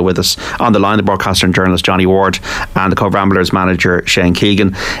studio with us. On the line, the broadcaster and journalist Johnny Ward and the Cove Ramblers manager Shane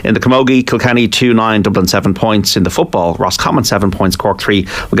Keegan. In the Camogie, Kilkenny 2-9, Dublin 7 points. In the football, Roscommon 7 points, Cork 3.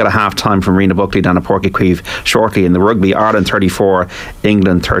 We've got a half time from Rena Buckley down at Porkyqueeve shortly. In the rugby, Ireland 34,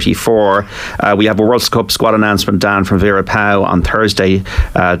 England 34. We have a World Cup squad announcement, Dan, from Vera Pauw on Thursday,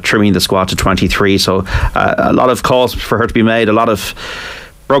 trimming the squad to 23. So a lot of calls for her to be made, a lot of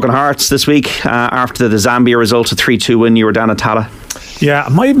broken hearts this week after the Zambia result, a 3-2 win. You were down at Tala. Yeah,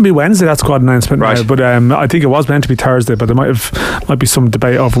 it might even be Wednesday, that squad announcement right now, but I think it was meant to be Thursday, but there might be some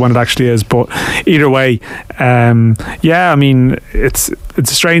debate over when it actually is. But either way, yeah, I mean, it's a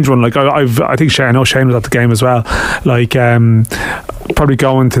strange one. Like I think I know Shane was at the game as well. Like probably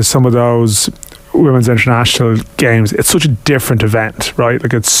going to some of those women's international games, it's such a different event, right?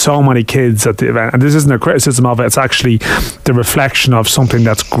 Like it's so many kids at the event, and this isn't a criticism of it, it's actually the reflection of something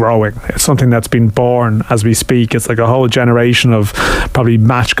that's growing. It's something that's been born as we speak. It's like a whole generation of probably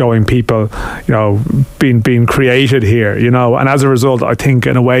match going people, you know, being created here, you know, and as a result, I think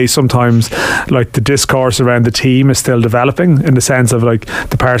in a way sometimes like the discourse around the team is still developing in the sense of like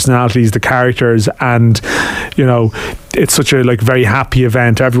the personalities, the characters, and you know, it's such a like very happy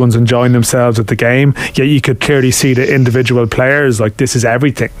event. Everyone's enjoying themselves at the game, yet you could clearly see the individual players, like this is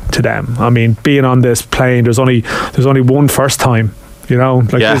everything to them. I mean, being on this plane, there's only one first time, you know,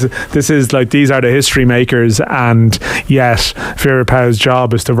 like this is like, these are the history makers, and yet Vera Pauw's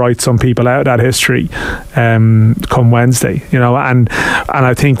job is to write some people out of that history come Wednesday, you know, and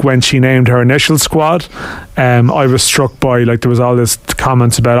I think when she named her initial squad, I was struck by, like, there was all this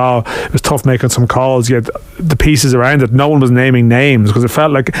comments about, it was tough making some calls, yet the pieces around it, no one was naming names, because it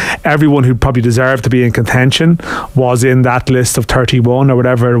felt like everyone who probably deserved to be in contention was in that list of 31 or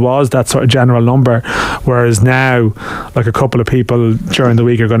whatever it was, that sort of general number, whereas now like a couple of people during the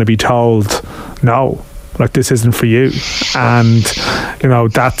week are going to be told no, like this isn't for you, and you know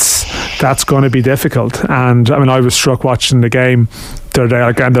that's going to be difficult. And I mean, I was struck watching the game the other day. I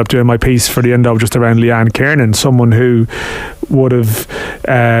ended up doing my piece for the Indo just around Leanne Kiernan, someone who would have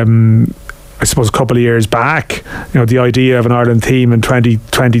I suppose a couple of years back, the idea of an Ireland team in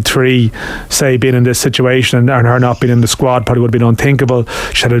 2023, say, being in this situation and her not being in the squad probably would have been unthinkable.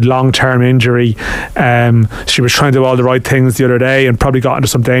 She had a long-term injury. She was trying to do all the right things the other day and probably got into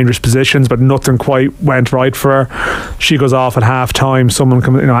some dangerous positions, but nothing quite went right for her. She goes off at half-time. Someone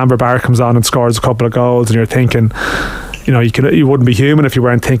comes, Amber Barrett comes on and scores a couple of goals, and you're thinking, you wouldn't be human if you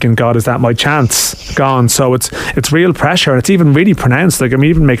weren't thinking, God, is that my chance gone? So it's real pressure, and it's even really pronounced. Like, I'm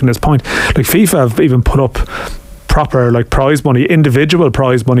even making this point, like FIFA have even put up proper prize money, individual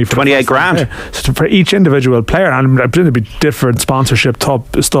prize money for 28 grand for each individual player, and I presume there'd be different sponsorship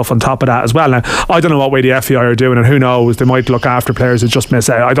stuff on top of that as well. Now, I don't know what way the FEI are doing, and who knows, they might look after players who just miss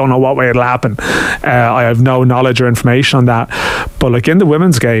out. I don't know what way it'll happen. I have no knowledge or information on that, but in the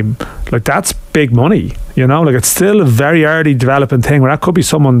women's game, that's big money. It's still a very early developing thing where that could be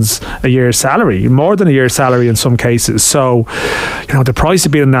someone's a year's salary, more than a year's salary in some cases. So, the price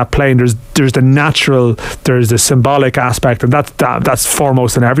of being in that plane, there's the natural, there's the symbolic aspect, and that's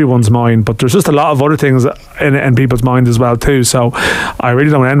foremost in everyone's mind. But there's just a lot of other things in people's mind as well too. So, I really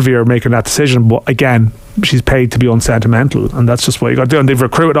don't envy her making that decision. But again, she's paid to be unsentimental, and that's just what you got to do. And they've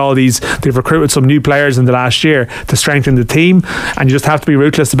recruited some new players in the last year to strengthen the team, and you just have to be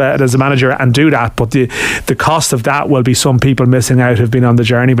ruthless about it as a manager and do that. But the cost of that will be some people missing out who've been on the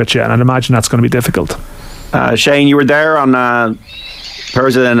journey with you, and I'd imagine that's going to be difficult. Shane, you were there on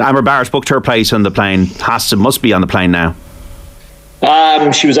Thursday, and Amber Barrett booked her place on the plane. Must be on the plane now.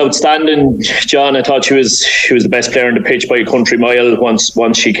 She was outstanding, John. I thought she was the best player on the pitch by a country mile once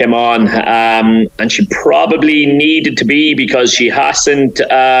she came on, and she probably needed to be, because she hasn't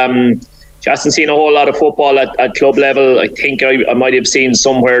seen a whole lot of football at club level. I think I might have seen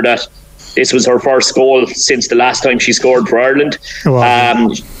somewhere that this was her first goal since the last time she scored for Ireland. Wow.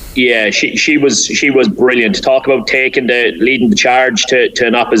 Yeah, she was brilliant. Talk about leading the charge to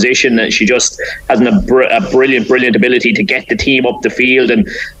an opposition. She just has a brilliant ability to get the team up the field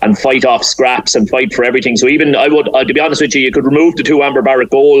and fight off scraps and fight for everything. So even to be honest with you could remove the 2 Amber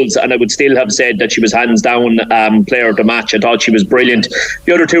Barrett goals and I would still have said that she was hands down player of the match. I thought she was brilliant.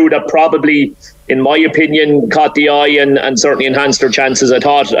 The other two that probably, in my opinion, caught the eye and certainly enhanced her chances. I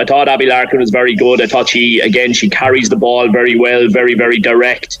thought Abby Larkin was very good. I thought she carries the ball very well, very, very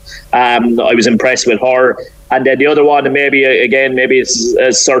direct. I was impressed with her. And then the other one, and maybe it's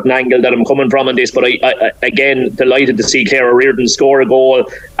a certain angle that I'm coming from on this, but I again delighted to see Claire O'Riordan score a goal.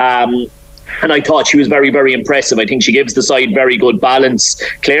 And I thought she was very, very impressive. I think she gives the side very good balance.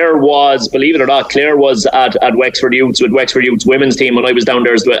 Claire was, believe it or not, at Wexford Youths with Wexford Youths women's team when I was down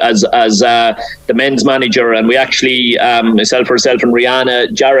there as the men's manager. And we actually, myself and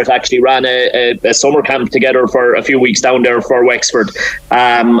Rihanna Jarrett actually ran a summer camp together for a few weeks down there for Wexford.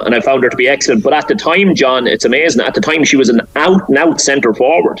 And I found her to be excellent. But at the time, John, it's amazing. At the time, she was an out-and-out centre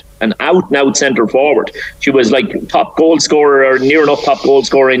forward. She was like top goal scorer, or near enough top goal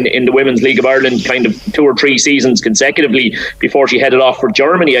scorer in the Women's League of Ireland, kind of 2 or 3 seasons consecutively before she headed off for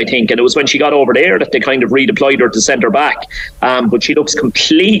Germany, I think. And it was when she got over there that they kind of redeployed her to centre back. But she looks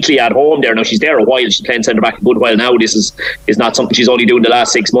completely at home there. Now, she's there a while. She's playing centre back a good while now. This is not something she's only doing the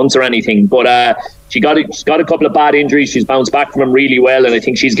last 6 months or anything. But she's got a couple of bad injuries. She's bounced back from them really well, and I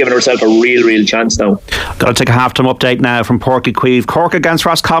think she's given herself a real chance now. Got to take a half-time update now from Páirc Uí Chaoimh. Cork against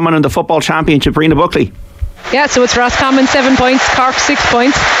Roscommon in the football championship. Rena Buckley. Yeah, so it's Roscommon 7 points, Cork 6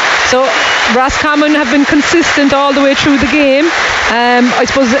 points. So Roscommon have been consistent all the way through the game. I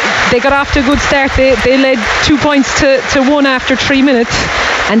suppose they got off to a good start. They led 2 points to 1 after 3 minutes,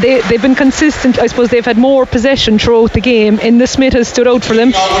 and they've been consistent. I suppose they've had more possession throughout the game. Inna Smith has stood out for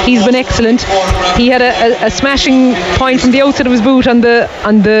them. He's been excellent. He had a smashing point from the outside of his boot on the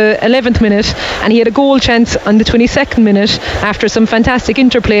 11th minute, and he had a goal chance on the 22nd minute after some fantastic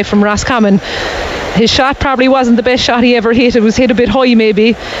interplay from Roscommon. His shot probably wasn't the best shot he ever hit. It was hit a bit high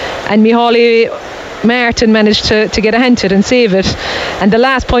maybe, and Mihaly Martin managed to get a hand to it and save it. And the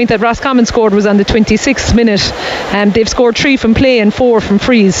last point that Roscommon scored was on the 26th minute. They've scored 3 from play and 4 from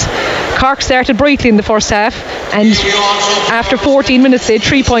frees. Cork started brightly in the first half, and after 14 minutes they had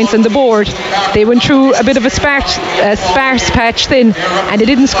 3 points on the board. They went through a bit of a sparse patch then, and they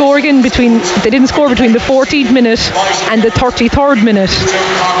didn't score between the 14th minute and the 33rd minute.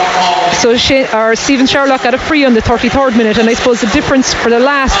 So Stephen Sherlock got a free on the 33rd minute, and I suppose the difference for the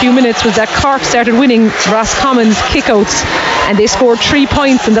last few minutes was that Cork started winning Roscommon's kickouts, and they scored 3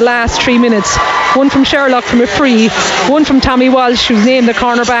 points in the last 3 minutes. One from Sherlock from a free, one from Tommy Walsh, who's named the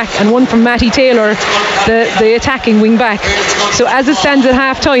cornerback, and one from Matty Taylor, the attacking wing back. So as it stands at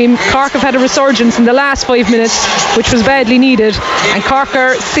half time, Cork have had a resurgence in the last 5 minutes, which was badly needed, and Cork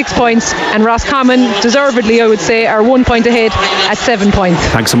are 6 points, and Roscommon, deservedly I would say, are 1 point ahead at 7 points.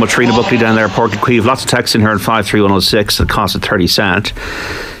 Thanks so much, Rita Buckley down there at Port Queeve. Lots of texts in here at 53106. It costs 30 cent.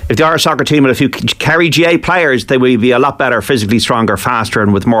 If the Irish soccer team had a few Kerry GA players, they would be a lot better, physically stronger, faster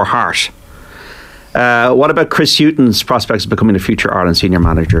and with more heart. What about Chris Hughton's prospects of becoming a future Ireland senior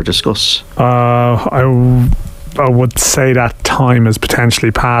manager? Discuss. I would say that time has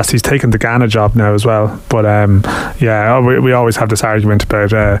potentially passed. He's taken the Ghana job now as well. But we always have this argument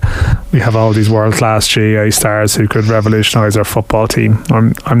about we have all these world-class GA stars who could revolutionise our football team.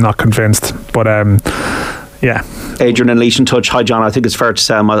 I'm not convinced. But yeah. Adrian and Leash in touch. Hi John, I think it's fair to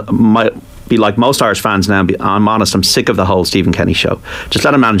say I be like most Irish fans now. I'm honest, I'm sick of the whole Stephen Kenny show. Just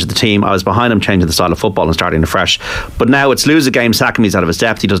let him manage the team. I was behind him changing the style of football and starting afresh. But now it's lose a game, sack him, he's out of his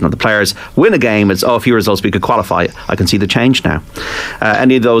depth, he doesn't have the players. Win a game, it's a few results we could qualify. I can see the change now.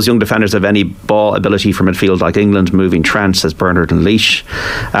 Any of those young defenders have any ball ability for midfield like England, moving Trent, says Bernard and Leash.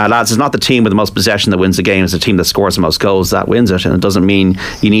 Lads, it's not the team with the most possession that wins the game, it's the team that scores the most goals that wins it. And it doesn't mean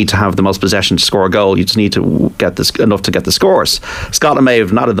you need to have the most possession to score a goal, you just need to get enough to get the scores. Scotland may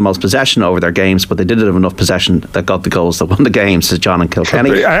have not had the most possession over their games, but they did have enough possession that got the goals that won the game, says John and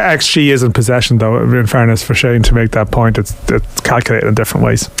Kilkenny. XG isn't possession though, in fairness for Shane to make that point. It's calculated in different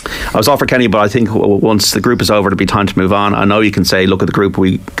ways. I was all for Kenny, but I think once the group is over, it'll be time to move on. I know you can say look at the group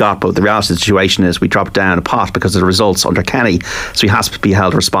we got, but the reality of the situation is we dropped down a pot because of the results under Kenny, so he has to be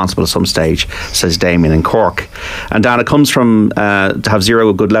held responsible at some stage, says Damien in Cork. And Dan, it comes from to have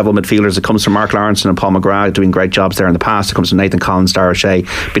zero good level midfielders. It comes from Mark Lawrence and Paul McGrath doing great jobs there in the past. It comes from Nathan Collins, Dara Shea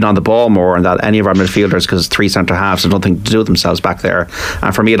being on the ball more, and that any of our midfielders, because 3 centre halves have nothing to do with themselves back there.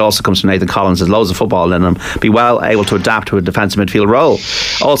 And for me, it also comes from Nathan Collins. There's loads of football in him. Be well able to adapt to a defensive midfield role.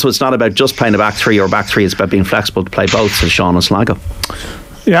 Also, it's not about just playing a back three or back three. It's about being flexible to play both, says Sean and Sligo.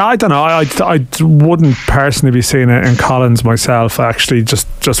 Yeah, I don't know. I wouldn't personally be seeing it in Collins myself, actually, just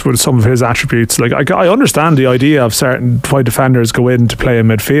with some of his attributes. Like I understand the idea of certain why defenders go in to play in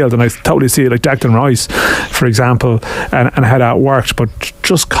midfield, and I totally see it, like Declan Rice, for example, and how that worked, but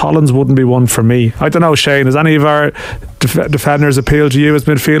just Collins wouldn't be one for me. I don't know, Shane, has any of our defenders appeal to you as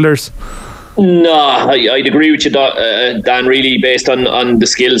midfielders? No, I'd agree with you, Dan, really, based on the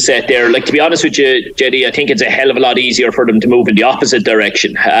skill set there. Like, to be honest with you, Jeddy, I think it's a hell of a lot easier for them to move in the opposite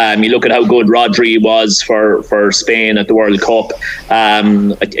direction. You look at how good Rodri was for Spain at the World Cup. I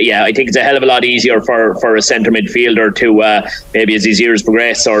think it's a hell of a lot easier for a centre midfielder to, maybe as his years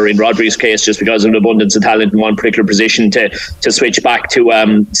progress, or in Rodri's case, just because of an abundance of talent in one particular position, to switch back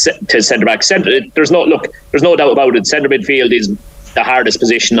to centre back. There's no doubt about it. Centre midfield is the hardest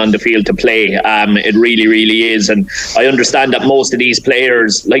position on the field to play. It really, really is. And I understand that most of these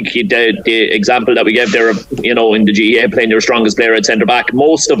players, like the example that we gave there, in the GEA playing their strongest player at centre back,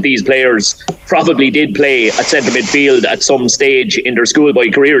 most of these players probably did play at centre midfield at some stage in their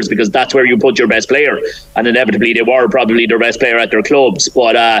schoolboy careers, because that's where you put your best player. And inevitably they were probably their best player at their clubs.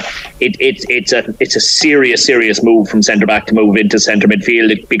 But it's a serious move from centre back to move into centre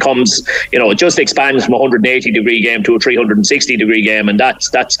midfield. It becomes, it just expands from a 180-degree game to a 360-degree game, and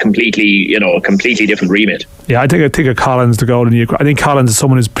that's completely, a completely different remit. Yeah, I think of Collins, the goal in Ukraine. I think Collins is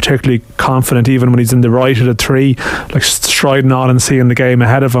someone who's particularly confident, even when he's in the right of the three, like striding on and seeing the game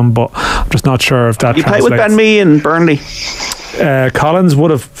ahead of him. But I'm just not sure if that. You played with Ben Mee and Burnley. Collins would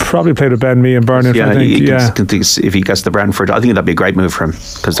have probably played with Ben Mee and Burnley. Yeah, if he gets the Brentford, I think that'd be a great move for him,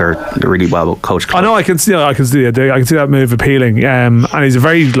 because they're really well coached. I know, I can see that move appealing. And he's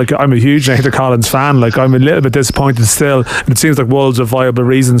I'm a huge Nathan Collins fan. Like, I'm a little bit disappointed still. It seems like Wolves have viable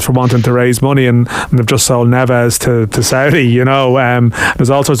reasons for wanting to raise money, and they've just sold Neves to Saudi. There's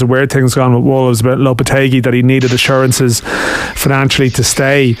all sorts of weird things going with Wolves about Lopetegui, that he needed assurances financially to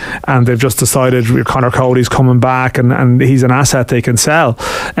stay, and they've just decided Conor Cody's coming back, and he's an asset they can sell.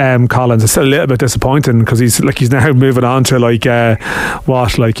 Collins, it's still a little bit disappointing, because he's now moving on to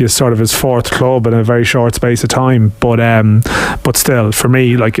sort of his fourth club in a very short space of time. But still, for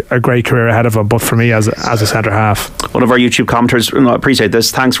me, like, a great career ahead of him. But for me, as a centre half, one of our YouTube commenters, I appreciate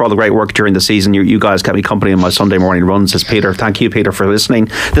this. Thanks for all the great work during the season. You guys kept me company in my Sunday morning runs, says Peter. Thank you, Peter, for listening.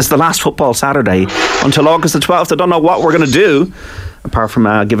 This is the last football Saturday until August the 12th. I don't know what we're going to do, apart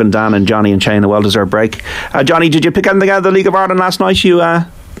from giving Dan and Johnny and Shane a well-deserved break. Johnny, did you pick anything out of the League of Ireland last night you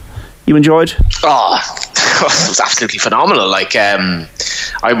enjoyed? Oh, it was absolutely phenomenal. Like,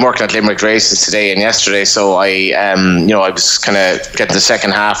 I'm working at Limerick Races today and yesterday, so I was kind of getting the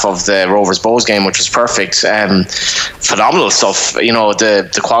second half of the Rovers Bows game, which was perfect. Phenomenal stuff.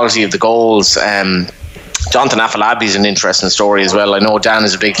 The quality of the goals. Jonathan Afolabi is an interesting story as well. I know Dan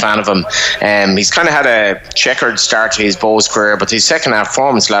is a big fan of him. He's kind of had a checkered start to his Bows career, but his second half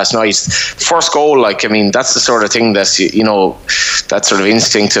performance last night, first goal, that's the sort of thing that's, that sort of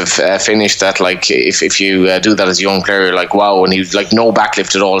instinctive finish that, if you do that as a young player, wow. And he's no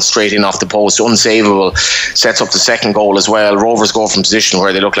backlift at all, straight in off the post, unsavable. Sets up the second goal as well. Rovers go from position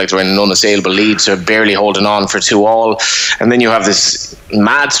where they look like they're in an unassailable lead to barely holding on for 2-2. And then you have this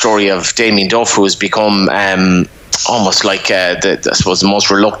mad story of Damien Duff, who has become almost like the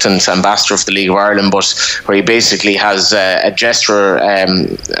most reluctant ambassador of the League of Ireland, but where he basically has a gesture,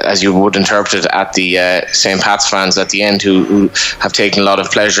 as you would interpret it, at the St. Pat's fans at the end, who have taken a lot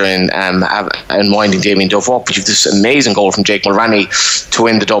of pleasure in winding Damien Duff up. But you've this amazing goal from Jake Mulvaney to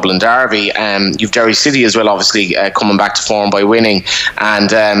win the Dublin Derby. You've Derry City as well, obviously coming back to form by winning,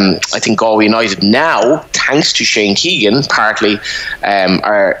 and I think Galway United now, thanks to Shane Keegan, partly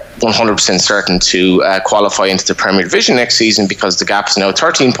are 100% certain to qualify into the Premier Division next season, because the gap is now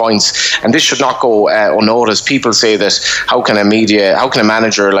 13 points, and this should not go unnoticed. People say that how can a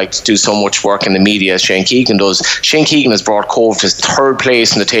manager do so much work in the media as Shane Keegan does? Shane Keegan has brought Cove to third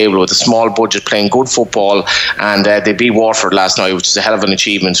place in the table with a small budget, playing good football, and they beat Waterford last night, which is a hell of an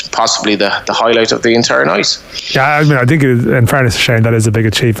achievement, possibly the highlight of the entire night. Yeah, I think in fairness to Shane, that is a big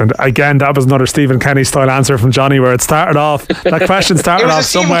achievement. Again, that was another Stephen Kenny style answer from Johnny, where it started off, that question started off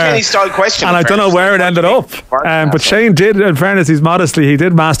somewhere, question, and I don't know where it ended up. But Shane did, in fairness, he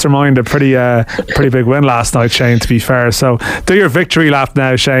did mastermind a pretty big win last night, Shane, to be fair. So do your victory lap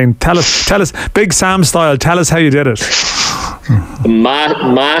now, Shane. Tell us, Big Sam style, tell us how you did it.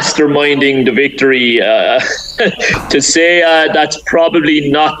 Masterminding the victory, to say that's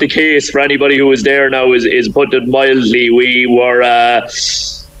probably not the case for anybody who was there now is put it mildly. We were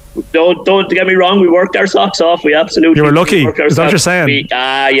don't get me wrong, we worked our socks off. We absolutely, you were lucky. Is that what you're saying?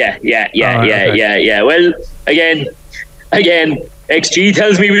 Yeah. Well, again, XG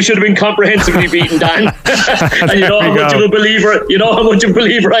tells me we should have been comprehensively beaten, Dan. And you know how much of a believer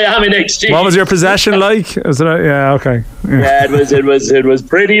I am in XG. What was your possession like? Okay. Yeah, it was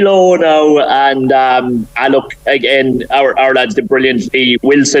pretty low now, and look, again, our lads did brilliantly.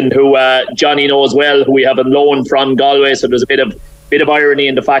 Wilson, who Johnny knows well, who we have on loan from Galway, so there's a bit of irony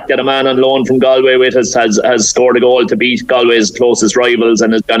in the fact that a man on loan from Galway with us has scored a goal to beat Galway's closest rivals,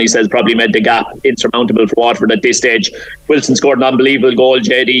 and as Johnny says, probably made the gap insurmountable for Waterford at this stage. Wilson scored an unbelievable goal,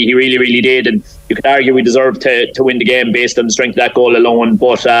 JD. He really, really did, and you could argue we deserved to win the game based on the strength of that goal alone.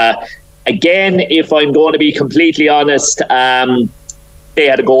 But again, if I'm going to be completely honest, they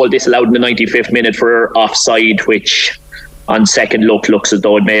had a goal disallowed in the 95th minute for offside, which on second look looks as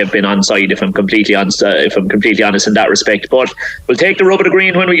though it may have been onside, if I'm completely honest in that respect. But we'll take the rub of the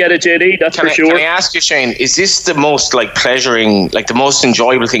green when we get it, JD, that's for sure. Can I ask you, Shane, is this the most pleasuring, the most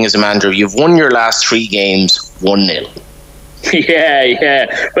enjoyable thing as a manager? You've won your last 3 games 1-0.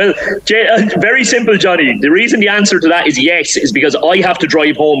 Yeah. Well, very simple, Johnny. The reason the answer to that is yes is because I have to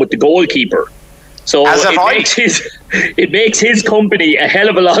drive home with the goalkeeper. So it makes his company a hell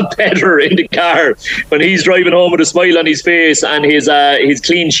of a lot better in the car when he's driving home with a smile on his face and his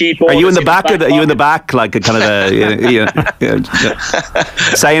clean sheet. Are you in the back? Are you in the back, like a kind of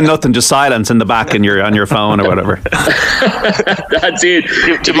saying nothing, just silence in the back on your phone or whatever? That's it.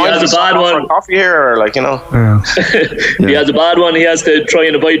 Do you mind if he has a bad one? Coffee here, or If he has a bad one, he has to try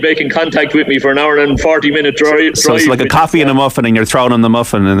and avoid making contact with me for an hour and 40-minute drive. So it's like a coffee and a muffin, and you're throwing on the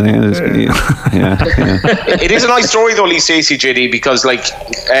muffin, and It is a nice story though, Lee Stacey, JD, because I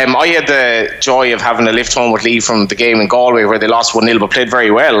had the joy of having a lift home with Lee from the game in Galway where they lost 1-0 but played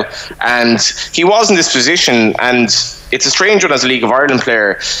very well, and he was in this position, and it's a strange one as a League of Ireland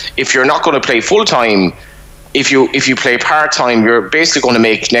player. If you're not going to play full time, if you play part-time, you're basically going to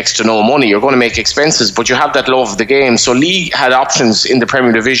make next to no money. You're going to make expenses, but you have that love of the game. So Lee had options in the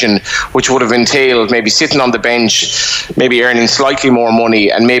Premier Division, which would have entailed maybe sitting on the bench, maybe earning slightly more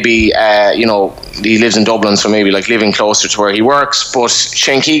money, and maybe he lives in Dublin, so maybe living closer to where he works. But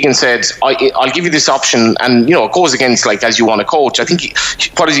Shane Keegan said, I'll give you this option, and it goes against as you want to coach. I think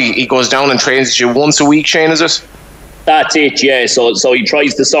he goes down and trains you once a week, Shane, is it? That's it, yeah. So he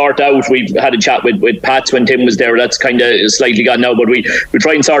tries to sort out. We've had a chat with Pats when Tim was there. That's kind of slightly gone now, but we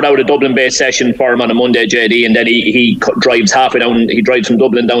try and sort out a Dublin-based session for him on a Monday, JD, and then he drives halfway down. He drives from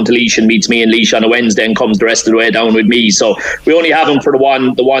Dublin down to Laois and meets me in Laois on a Wednesday and comes the rest of the way down with me. So we only have him for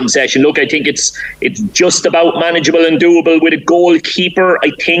the one session. Look, I think it's just about manageable and doable with a goalkeeper. I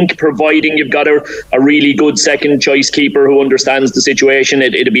think, providing you've got a really good second choice keeper who understands the situation,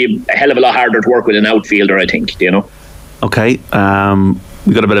 it'd be a hell of a lot harder to work with an outfielder, I think. You know. Okay,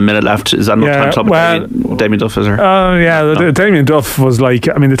 we've got about a minute left. Is that enough time to talk Damien Duff, is there? Damien Duff was like,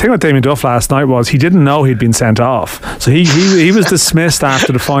 I mean, the thing with Damien Duff last night was he didn't know he'd been sent off. So he was dismissed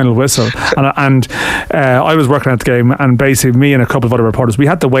after the final whistle. And I was working at the game, and basically me and a couple of other reporters, we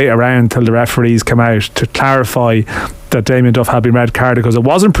had to wait around till the referees come out to clarify that Damien Duff had been red carded, because it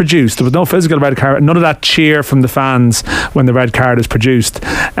wasn't produced. There was no physical red card, none of that cheer from the fans when the red card is produced,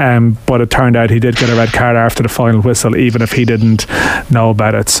 but it turned out he did get a red card after the final whistle, even if he didn't know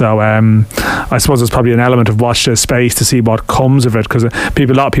about it. So I suppose there's probably an element of watch this space to see what comes of it, because a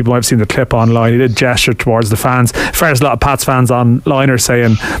lot of people might have seen the clip online. He did gesture towards the fans. First, a lot of Pats fans online are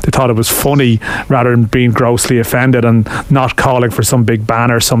saying they thought it was funny rather than being grossly offended and not calling for some big ban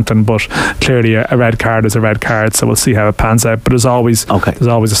or something, but clearly a red card is a red card, so we'll see how it pans out. But there's always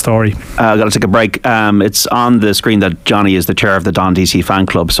a story. I've got to take a break. It's on the screen that Johnny is the chair of the Don DC fan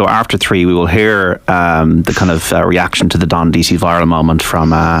club, so after 3 we will hear the kind of reaction to the Don DC viral moment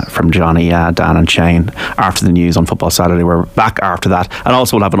from Johnny, Dan and Shane after the news on Football Saturday. We're back after that, and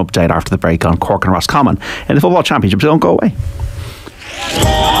also we'll have an update after the break on Cork and Roscommon in the Football Championship, so don't go away.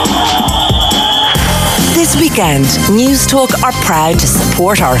 This weekend, News Talk are proud to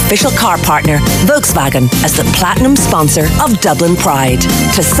support our official car partner, Volkswagen, as the platinum sponsor of Dublin Pride.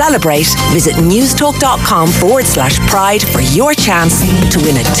 To celebrate, visit newstalk.com/pride for your chance to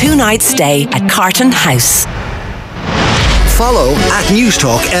win a 2-night stay at Carton House. Follow at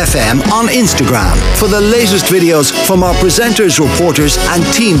Newstalk FM on Instagram for the latest videos from our presenters, reporters and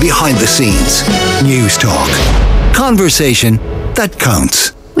team behind the scenes. Newstalk. Conversation that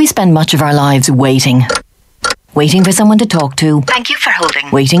counts. We spend much of our lives waiting for someone to talk to. Thank you for holding.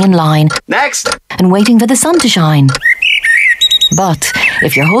 Waiting in line. Next. And waiting for the sun to shine. But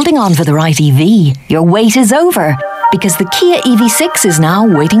if you're holding on for the right EV, your wait is over, because the Kia EV6 is now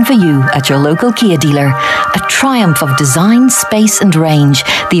waiting for you at your local Kia dealer. A triumph of design, space and range,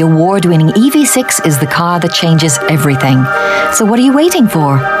 the award-winning EV6 is the car that changes everything. So what are you waiting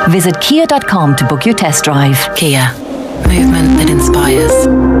for? Visit kia.com to book your test drive. Kia. Movement that inspires.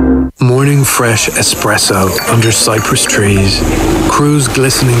 Morning fresh espresso under cypress trees. Cruise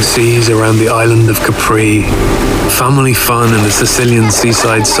glistening seas around the island of Capri. Family fun in the Sicilian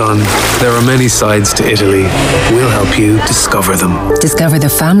seaside sun. There are many sides to Italy. We'll help you discover them. Discover the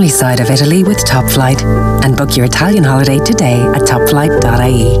family side of Italy with Top Flight, and book your Italian holiday today at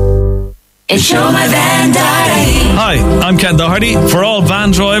topflight.ie. InsureMyVan.ie. Hi, I'm Ken Doherty. For all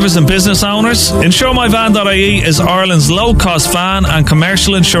van drivers and business owners, InsureMyVan.ie is Ireland's low-cost van and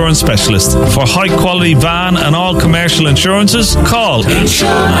commercial insurance specialist. For high-quality van and all commercial insurances, call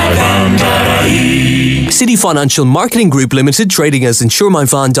InsureMyVan.ie. City Financial Marketing Group Limited, trading as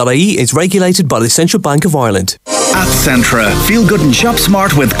InsureMyVan.ie, is regulated by the Central Bank of Ireland. At Centra, feel good and shop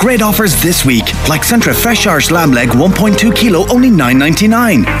smart with great offers this week. Like Centra Fresh Irish Lamb Leg 1.2 kilo, only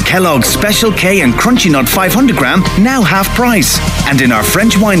 €9.99. Kellogg's Special K and Crunchy Nut 500 gram, now half price. And in our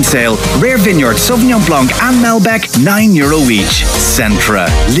French wine sale, Rare Vineyard, Sauvignon Blanc and Malbec, €9 each. Centra.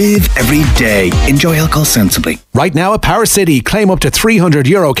 Live every day. Enjoy alcohol sensibly. Right now at Power City, claim up to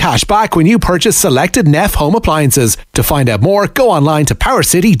 €300 cash back when you purchase selected Neff home appliances. To find out more, go online to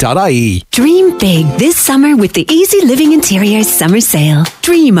powercity.ie. Dream big this summer with the Easy Living Interiors summer sale.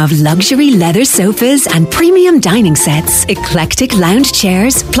 Dream of luxury leather sofas and premium dining sets, eclectic lounge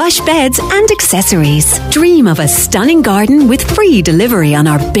chairs, plush beds and accessories. Dream of a stunning garden with free delivery on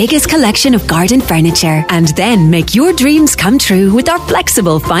our biggest collection of garden furniture. And then make your dreams come true with our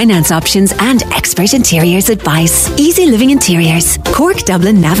flexible finance options and expert interiors advice. Easy Living Interiors. Cork,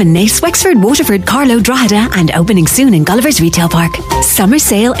 Dublin, Navan, Naas, Wexford, Waterford, Carlow, Drogheda and opening soon in Gulliver's Retail Park. Summer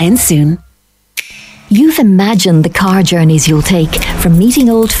sale ends soon. You've imagined the car journeys you'll take, from meeting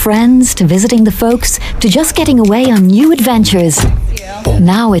old friends to visiting the folks to just getting away on new adventures.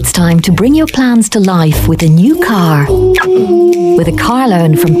 Now it's time to bring your plans to life with a new car. With a car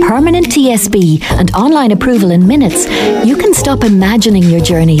loan from Permanent TSB and online approval in minutes, you can stop imagining your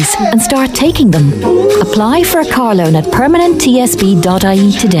journeys and start taking them. Apply for a car loan at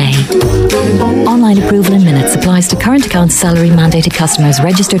permanenttsb.ie today. Online approval in minutes applies to current account salary mandated customers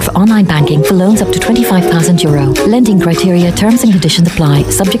registered for online banking for loans up to €25,000. Lending criteria, terms and conditions apply,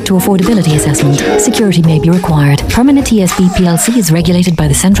 subject to affordability assessment. Security may be required. Permanent TSB plc is regulated by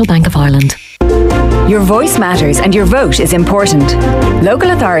the Central Bank of Ireland. Your voice matters and your vote is important.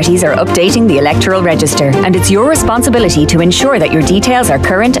 Local authorities are updating the electoral register, and it's your responsibility to ensure that your details are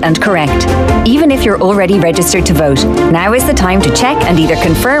current and correct. Even if you're already registered to vote, now is the time to check and either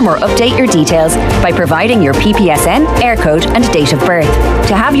confirm or update your details by providing your PPSN, air code and date of birth.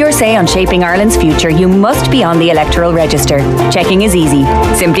 To have your say on shaping Ireland's future, you must be on the electoral register. Checking is easy.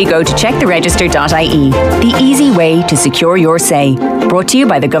 Simply go to checktheregister.ie. The easy way to secure your say. Brought to you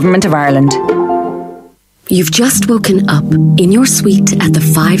by the Government of Ireland. You've just woken up in your suite at the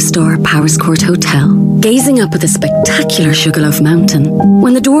 5-star Powerscourt Hotel, gazing up at the spectacular Sugarloaf Mountain,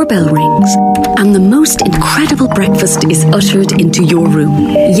 when the doorbell rings and the most incredible breakfast is uttered into your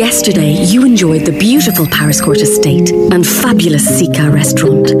room. Yesterday, you enjoyed the beautiful Powerscourt estate and fabulous Sika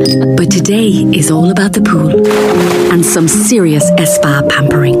restaurant, but today is all about the pool and some serious spa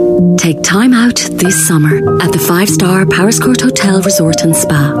pampering. Take time out this summer at the 5-star Powerscourt Hotel Resort and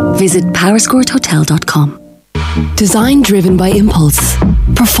Spa. Visit powerscourthotel.com. Design driven by impulse,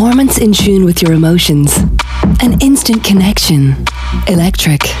 performance in tune with your emotions, an instant connection.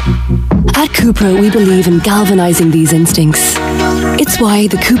 Electric. At Cupra, we believe in galvanizing these instincts. It's why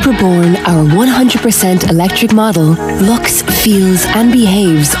the Cupra Born, our 100% electric model, looks, feels and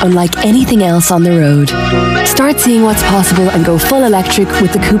behaves unlike anything else on the road. Start seeing what's possible and go full electric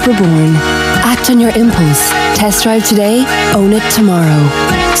with the Cupra Born. Act on your impulse. Test drive today, own it tomorrow.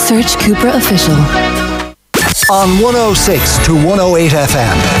 Search Cupra Official. On 106 to 108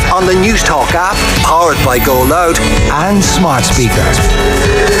 FM, on the News Talk app, powered by Go Loud and smart speakers.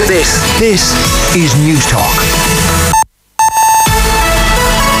 This is News Talk.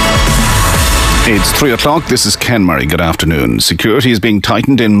 It's 3 o'clock. This is Ken Murray. Good afternoon. Security is being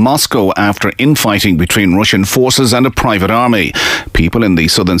tightened in Moscow after infighting between Russian forces and a private army. People in the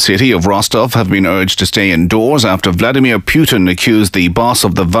southern city of Rostov have been urged to stay indoors after Vladimir Putin accused the boss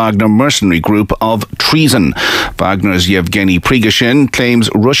of the Wagner mercenary group of treason. Wagner's Yevgeny Prigozhin claims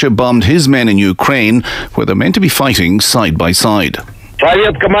Russia bombed his men in Ukraine, where they're meant to be fighting side by side.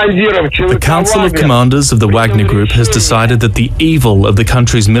 The Council of Commanders of the Wagner Group has decided that the evil of the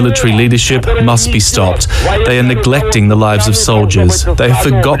country's military leadership must be stopped. They are neglecting the lives of soldiers. They have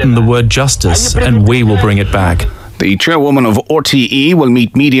forgotten the word justice, and we will bring it back. The chairwoman of RTE will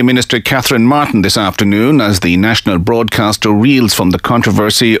meet Media Minister Catherine Martin this afternoon as the national broadcaster reels from the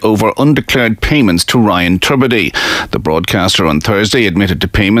controversy over undeclared payments to Ryan Tubridy. The broadcaster on Thursday admitted to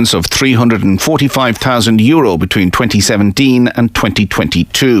payments of €345,000 between 2017 and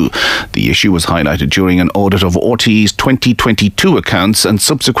 2022. The issue was highlighted during an audit of RTE's 2022 accounts and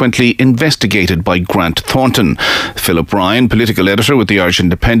subsequently investigated by Grant Thornton. Philip Ryan, political editor with the Irish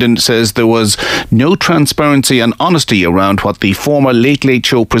Independent, says there was no transparency and honesty around what the former Late Late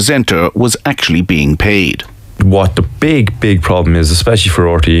Show presenter was actually being paid. What the big problem is, especially for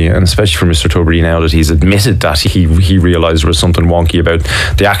RTE and especially for Mr. Tubridy now that he's admitted that he realised there was something wonky about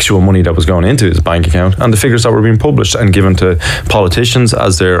the actual money that was going into his bank account and the figures that were being published and given to politicians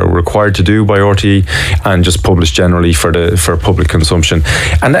as they're required to do by RTE and just published generally for public consumption.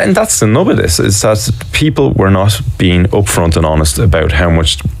 And that's the nub of this, is that people were not being upfront and honest about how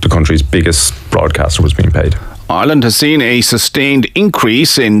much the country's biggest broadcaster was being paid. Ireland has seen a sustained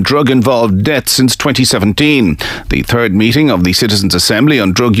increase in drug-involved deaths since 2017. The third meeting of the Citizens' Assembly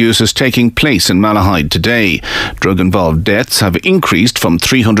on drug use is taking place in Malahide today. Drug-involved deaths have increased from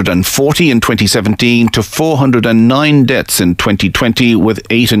 340 in 2017 to 409 deaths in 2020, with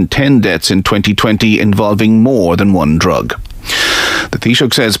 8 and 10 deaths in 2020 involving more than one drug. The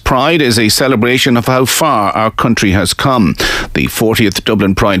Taoiseach says Pride is a celebration of how far our country has come. The 40th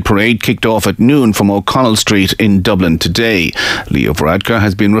Dublin Pride Parade kicked off at noon from O'Connell Street in Dublin today. Leo Varadkar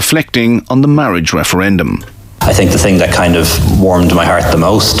has been reflecting on the marriage referendum. I think the thing that kind of warmed my heart the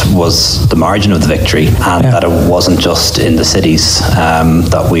most was the margin of the victory, and that it wasn't just in the cities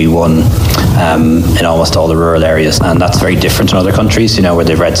that we won in almost all the rural areas. And that's very different in other countries, you know, where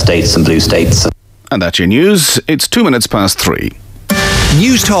they've red states and blue states. And that's your news. It's 3:02.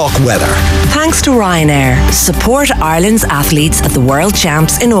 News Talk weather. Thanks to Ryanair. Support Ireland's athletes at the World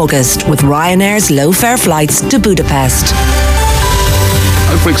Champs in August with Ryanair's low-fare flights to Budapest.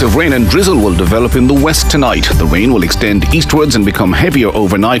 Outbreaks of rain and drizzle will develop in the west tonight. The rain will extend eastwards and become heavier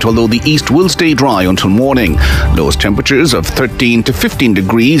overnight, although the east will stay dry until morning. Lowest temperatures of 13 to 15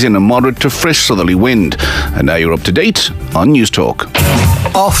 degrees in a moderate to fresh southerly wind. And now you're up to date on News Talk.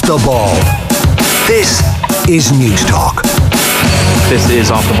 Off the ball. This is News Talk. This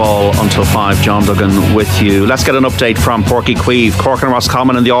is Off the Ball until 5. John Duggan with you. Let's get an update from Porky Queeve. Cork and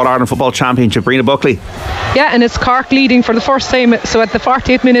Roscommon in the All-Ireland Football Championship. Brina Buckley. Yeah, and it's Cork leading for the first time. So at the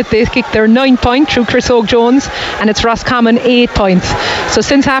 48th minute, they kicked their 9th point through Chris Oak-Jones, and it's Roscommon 8 points. So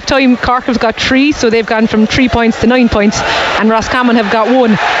since half-time, Cork have got 3, so they've gone from 3 points to 9 points, and Roscommon have got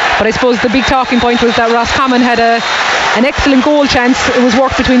 1. But I suppose the big talking point was that Roscommon had an excellent goal chance. It was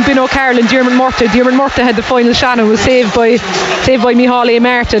work between Ben O'Carroll and Diarmuid Murtagh. Diarmuid Murtagh had the final shot and was saved by Micheál A.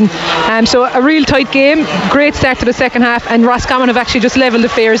 Martin. So a real tight game. Great start to the second half, and Roscommon have actually just levelled the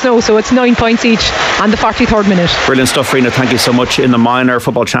fares now, so it's 9 points each on the 43rd minute. Brilliant stuff, Rena. Thank you so much. In the minor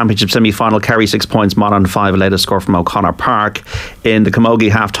football championship semi-final, Kerry 6 points, Monaghan 5, a latest score from O'Connor Park. In the Camogie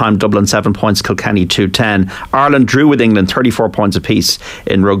half-time, Dublin 7 points, Kilkenny 2-10. Ireland drew with England 34 points apiece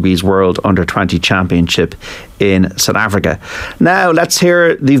in Rugby's World Under-20 Championship in South Africa. Now let's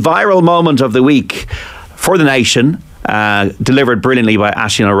hear the viral moment of the week for the nation, delivered brilliantly by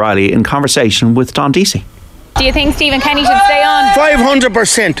Aisling O'Reilly in conversation with Don Deasy. Do you think Stephen Kenny should stay on?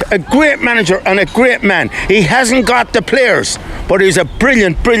 500%. A great manager and a great man. He hasn't got the players, but he's a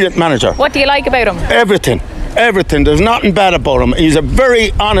brilliant, brilliant manager. What do you like about him? Everything. There's nothing bad about him. He's a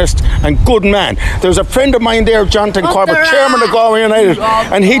very honest and good man. There's a friend of mine there, Jonathan Corbett, chairman of Galway United,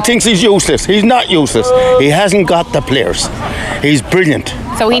 and he thinks he's useless. He's not useless. He hasn't got the players. He's brilliant.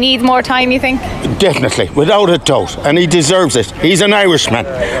 So he needs more time, you think? Definitely, without a doubt, and he deserves it. He's an Irishman,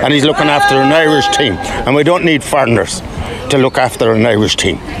 and he's looking after an Irish team, and we don't need foreigners to look after an Irish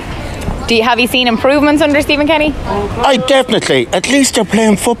team. Have you seen improvements under Stephen Kenny? Definitely. At least they're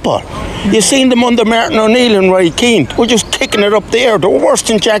playing football. You seen them under Martin O'Neill and Roy Keane. We're just kicking it up there. They're worse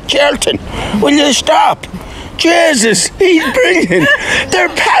than Jack Charlton. Will you stop? Jesus, he's brilliant. They're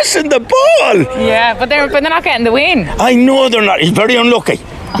passing the ball. Yeah, but they're not getting the win. I know they're not. He's very unlucky.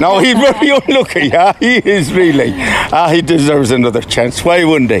 No, he's very unlucky. Yeah, he is really. He deserves another chance. Why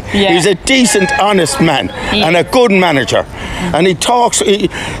wouldn't he? Yeah. He's a decent, honest man and a good manager. And he talks.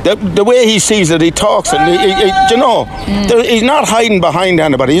 The way he sees it, he talks. And he's not hiding behind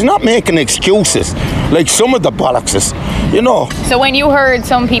anybody. He's not making excuses like some of the bollockses. So when you heard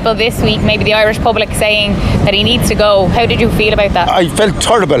some people this week, maybe the Irish public, saying that he needs to go, how did you feel about that? I felt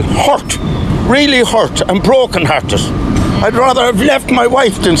terrible, hurt, really hurt, and broken-hearted. I'd rather have left my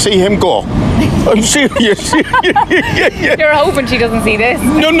wife than see him go. I'm serious. You're hoping she doesn't see this?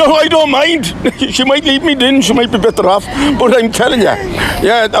 No, I don't mind. She might leave me then, she might be better off. But I'm telling you,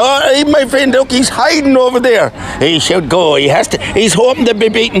 my friend, look, he's hiding over there. He should go. He has to. He's hoping to be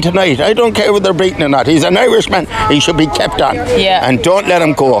beaten tonight. I don't care whether they're beaten or not. He's an Irishman. He should be kept on. Yeah. And don't let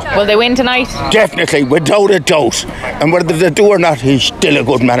him go. Will they win tonight? Definitely, without a doubt. And whether they do or not, he's still a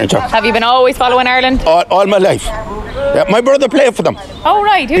good manager. Have you been always following Ireland? All my life. Yeah, my brother played for them. Oh,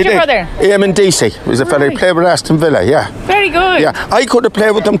 right. Who's your brother? Eamon Deasy. He was a fella who played with Aston Villa, yeah. Very good. Yeah, I could have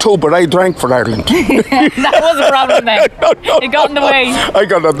played with them too, but I drank for Ireland. That was a problem then. No. It got in the way. I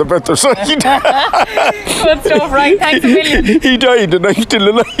got on the better side. Good stuff, right? Thanks a million. He died and I'm still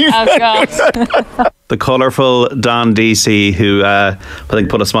alive. Oh, God. The colourful Don Deasy, who I think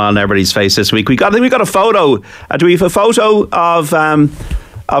put a smile on everybody's face this week. I think we got a photo. Do we have a photo of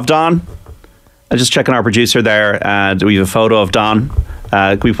Don? I'm just checking our producer there. Do we have a photo of Don?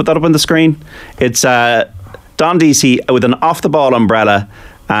 Can we put that up on the screen? It's Don Deasy with an off-the-ball umbrella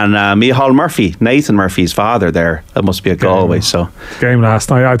and Micheál Murphy, Nathan Murphy's father there. That must be a Galway. Game last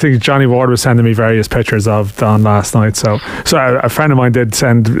night. I think Johnny Ward was sending me various pictures of Don last night. So a friend of mine did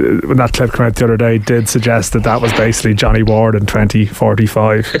send, when that clip came out the other day, did suggest that was basically Johnny Ward in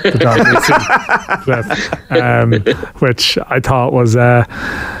 2045. The Don Deasy clip, which I thought was a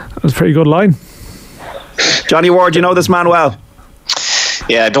pretty good line. Johnny Ward, you know this man well?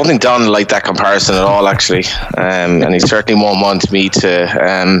 Yeah, I don't think Don liked that comparison at all, actually. And he certainly won't want me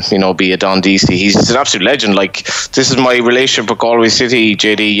to, be a Don Deasy. He's an absolute legend. Like, this is my relationship with Galway City,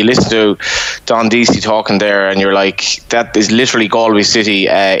 JD. You listen to Don Deasy talking there and you're like, that is literally Galway City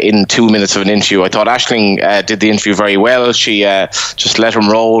in 2 minutes of an interview. I thought Aisling did the interview very well. She just let him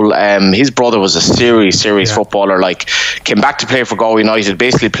roll. His brother was a serious footballer. Like, came back to play for Galway United,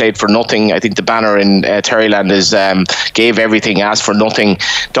 basically played for nothing. I think the banner in Terryland is gave everything, asked for nothing.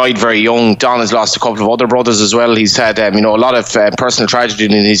 being died very young. Don has lost a couple of other brothers as well. He's had a lot of personal tragedy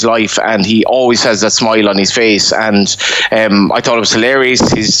in his life, and he always has that smile on his face. And I thought it was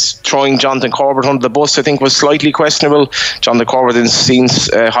hilarious. His throwing Jonathan Corbett under the bus, I think, was slightly questionable. Jonathan Corbett is seen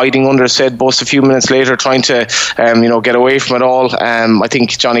hiding under said bus a few minutes later, trying to get away from it all. I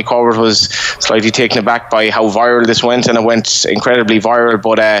think Johnny Corbett was slightly taken aback by how viral this went, and it went incredibly viral.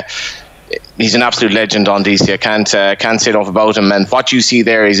 But he's an absolute legend on DC. I can't say enough about him. And what you see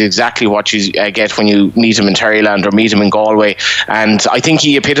there is exactly what you get when you meet him in Terryland or meet him in Galway. And I think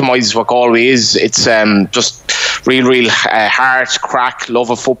he epitomises what Galway is. It's just real heart, crack, love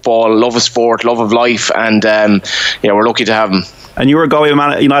of football, love of sport, love of life. And we're lucky to have him. And you were a Galway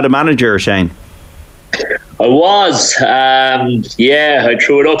United manager, Shane. I was, I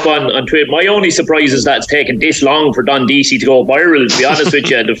threw it up on Twitter. My only surprise is that it's taken this long for Don Deasy to go viral, to be honest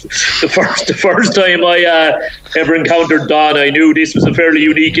with you. The first time I ever encountered Don, I knew this was a fairly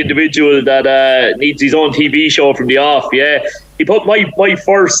unique individual that needs his own TV show from the off. Yeah, he put my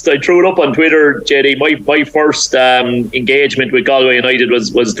first, I threw it up on Twitter, JD, my first engagement with Galway United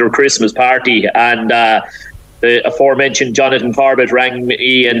was their Christmas party, and the aforementioned Jonathan Corbett rang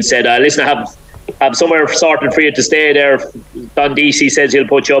me and said, listen, I have somewhere sorted for you to stay there. Don Deasy says he'll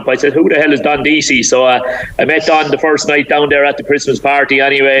put you up. I said, who the hell is Don Deasy? So I met Don the first night down there at the Christmas party.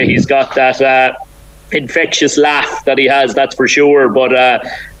 Anyway, he's got that infectious laugh that he has, that's for sure. But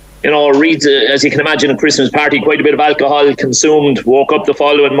reads, as you can imagine, a Christmas party, quite a bit of alcohol consumed. Woke up the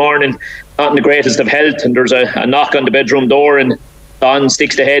following morning, not in the greatest of health, and there's a knock on the bedroom door, and Don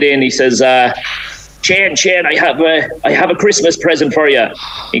sticks the head in. He says, Shane, I have a Christmas present for you.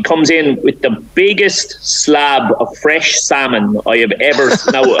 He comes in with the biggest slab of fresh salmon I have ever.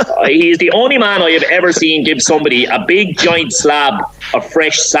 Now, he is the only man I have ever seen give somebody a big giant slab of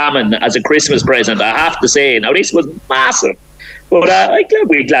fresh salmon as a Christmas present, I have to say. Now, this was massive. But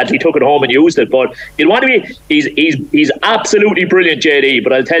we're glad he took it home and used it. But you'd want to be, he's absolutely brilliant, JD.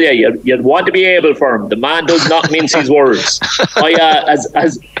 But I'll tell you, you'd want to be able for him. The man does not mince his words.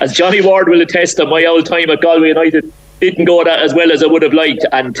 As Johnny Ward will attest to, my old time at Galway United didn't go that as well as I would have liked.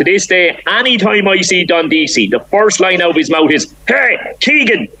 And to this day, any time I see Don Deasy, the first line out of his mouth is, "Hey,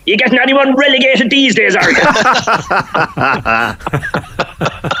 Keegan, you getting anyone relegated these days, are you?"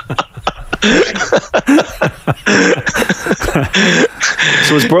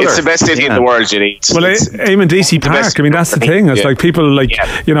 So his brother, it's the best city in the world, Ginny. Eamon DC Park, I mean, that's the thing. It's like people I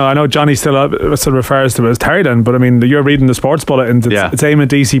know Johnny still refers to it as Terryland, but I mean, you're reading the sports bulletin, it's Eamon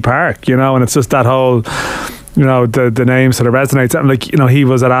DC Park, and it's just that whole, the name sort of resonates. And he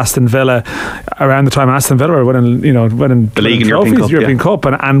was at Aston Villa around the time Aston Villa were winning the league and European Cup,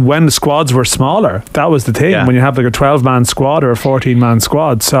 and when the squads were smaller, that was the thing. When you have like a 12-man squad or a 14-man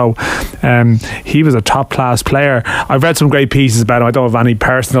squad, so he was a top-class player. I've read some great pieces about him. I don't have any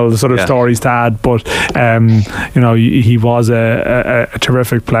personal sort of stories to add, but he was a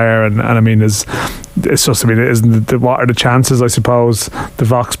terrific player, and I mean, it's just, I mean, what are the chances? I suppose the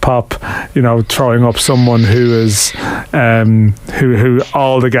Vox Pop, throwing up someone who is who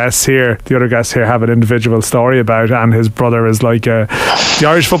all the other guests here have an individual story about, and his brother is like the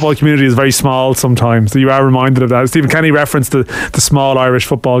Irish football community is very small sometimes. You are reminded of that. Stephen Kenny referenced the small Irish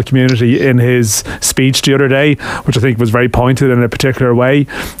football community in his speech the other day, which I think was very pointed in a particular way.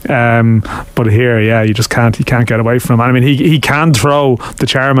 But here, you can't get away from him. And I mean, he can throw the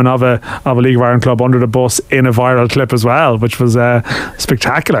chairman of a League of Ireland club under the bus in a viral clip as well, which was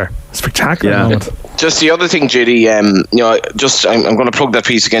spectacular moment. Just the other thing, JD, I'm going to plug that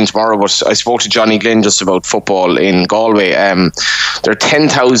piece again tomorrow, but I spoke to Johnny Glynn just about football in Galway. There are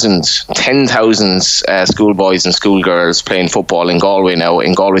 10,000 schoolboys and schoolgirls playing football in Galway now,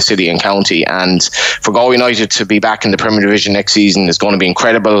 in Galway City and County, and for Galway United to be back in the Premier Division next season is going to be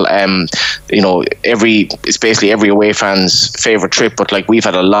incredible. It's basically every away fan's favourite trip, but we've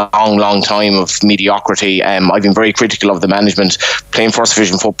had a long time of mediocrity. I've been very critical of the management. Playing First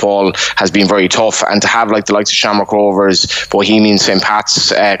Division football has been very tough, and to have the likes of Shamrock Rovers, Bohemian, St.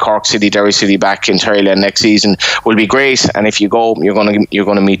 Pat's, Cork City, Derry City back in Terryland next season will be great. And if you go, you're going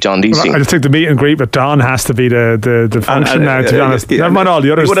to meet Don Deasy. Well, I just think the meet and greet with Don has to be the function now, to be honest. Never mind all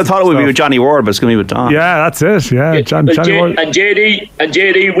the others. You would have thought it would be with Johnny Ward, but it's going to be with Don. Yeah, that's it. Yeah, Johnny Ward. And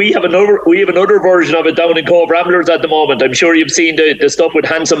JD, we have another version of it down in Cove Ramblers at the moment. I'm sure you've seen the stuff with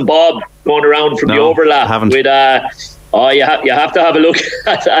Handsome Bob going around from the overlap. I haven't. With you have to have a look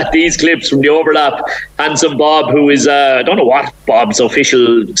at these clips from the overlap. Handsome Bob, who is I don't know what Bob's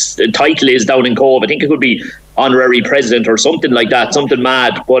official title is down in Cove. I think it could be honorary president or something like that, something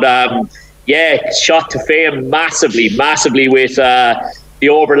mad. But shot to fame massively with the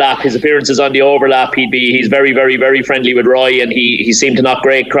overlap, his appearances on the overlap, he's very, very, very friendly with Roy, and he seemed to knock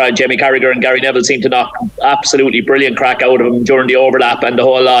great crack. Jamie Carragher and Gary Neville seemed to knock absolutely brilliant crack out of him during the overlap and the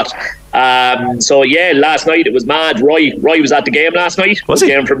whole lot. So yeah, last night it was mad. Roy was at the game last night. Was he?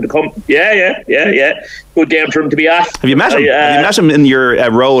 Good game for him to come. Yeah. Good game for him to be at. Have you met him? Have you met him in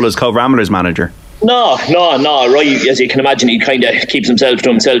your role as co-parameters manager? No. Roy, as you can imagine, he kind of keeps himself to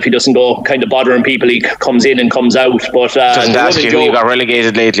himself. He doesn't go kind of bothering people. He comes in and comes out. But doesn't ask you who you got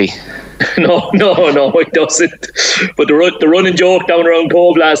relegated lately. No, it doesn't. But the running joke down around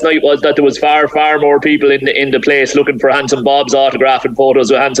Cove last night was that there was far more people in the place looking for Handsome Bob's autograph and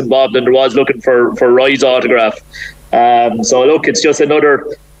photos with Handsome Bob than there was looking for Roy's autograph. So look, it's just another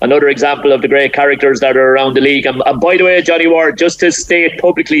example of the great characters that are around the league. And by the way, Johnny Ward, just to state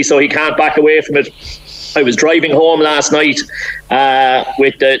publicly so he can't back away from it, I was driving home last night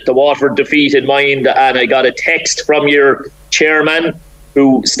with the Waterford defeat in mind, and I got a text from your chairman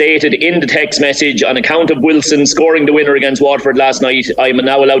who stated in the text message, on account of Wilson scoring the winner against Waterford last night, I'm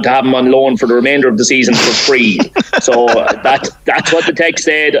now allowed to have him on loan for the remainder of the season for free. So that's what the text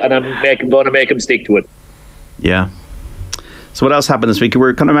said, and I'm going to make him stick to it. Yeah. So what else happened this week? We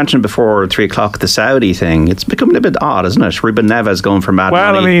were kind of mentioning before 3 o'clock the Saudi thing. It's becoming a bit odd, isn't it? Ruben Neves going for mad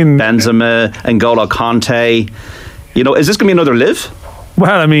money. I mean, Benzema, N'Golo Conte. Is this going to be another live?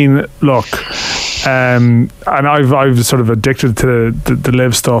 Well, I mean, look, and I've sort of addicted to the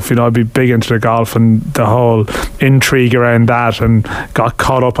live stuff. I'd be big into the golf and the whole intrigue around that, and got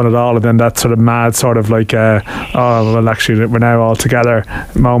caught up on it all. And then that sort of mad sort of like, actually we're now all together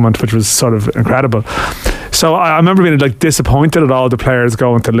moment, which was sort of incredible. So I remember being like disappointed at all the players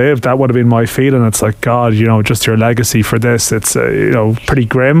going to live. That would have been my feeling. It's like, God, just your legacy for this. It's pretty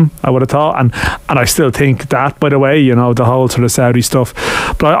grim, I would have thought, and I still think that, by the way, the whole sort of Saudi stuff.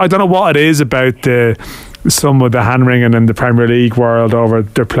 But I don't know what it is about some of the hand wringing in the Premier League world over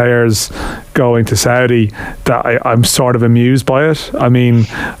their players going to Saudi that I'm sort of amused by it. I mean,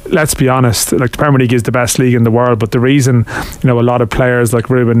 let's be honest, like the Premier League is the best league in the world, but the reason a lot of players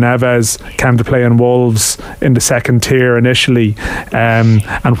like Ruben Neves came to play in Wolves in the second tier initially, and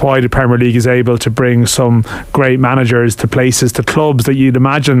why the Premier League is able to bring some great managers to places, to clubs that you'd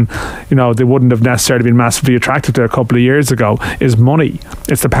imagine they wouldn't have necessarily been massively attracted to a couple of years ago, is money.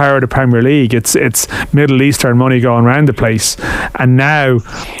 It's the power of the Premier League. It's Middle Eastern money going around the place, and now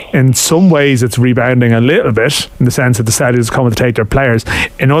in some ways it's rebounding a little bit in the sense that the Saudis are coming to take their players.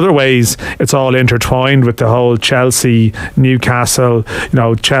 In other ways it's all intertwined with the whole Chelsea, Newcastle.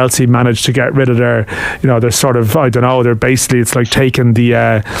 Chelsea managed to get rid of their they're sort of, I don't know, they're basically, it's like taking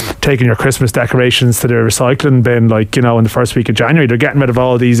your Christmas decorations to their recycling bin, like in the first week of January. They're getting rid of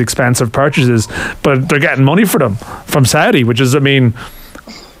all these expensive purchases, but they're getting money for them from Saudi, which is, I mean,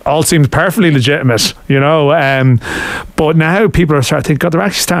 all seems perfectly legitimate, but now people are starting to think, God, they're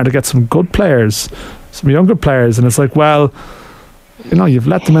actually starting to get some good players, some younger players, and it's like, well, you've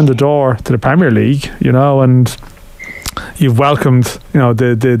let them in the door to the Premier League, and you've welcomed,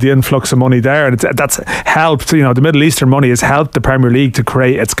 the influx of money there, and that's helped. The Middle Eastern money has helped the Premier League to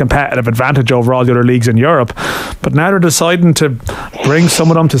create its competitive advantage over all the other leagues in Europe. But now they're deciding to bring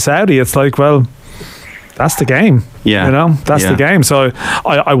some of them to Saudi. It's like, well, that's the game. Yeah. That's the game. So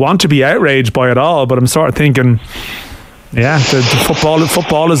I want to be outraged by it all, but I'm sort of thinking, the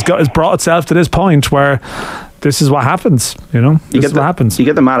football has brought itself to this point where this is what happens, This is what happens. You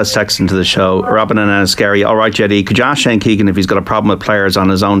get the maddest text into the show. Robin and Enniskerry. All right, JD, could you ask Shane Keegan if he's got a problem with players on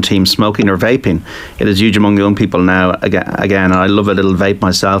his own team smoking or vaping? It is huge among young people now. Again, I love a little vape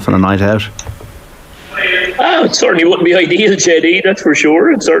myself on a night out. It certainly wouldn't be ideal, JD, that's for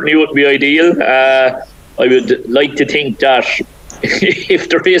sure. It certainly wouldn't be ideal. I would like to think that if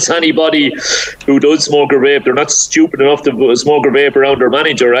there is anybody who does smoke or vape, they're not stupid enough to smoke or vape around their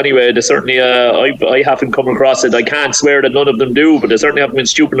manager anyway. They certainly, I haven't come across it. I can't swear that none of them do, but they certainly haven't been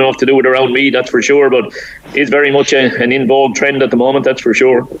stupid enough to do it around me, that's for sure. But it's very much an in vogue trend at the moment, that's for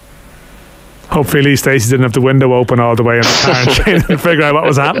sure. Hopefully Stacey didn't have the window open all the way in the car and figure out what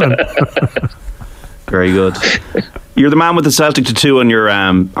was happening. Very good. You're the man with the Celtic tattoo on your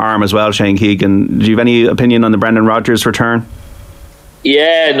arm as well, Shane Keegan. Do you have any opinion on the Brendan Rodgers return?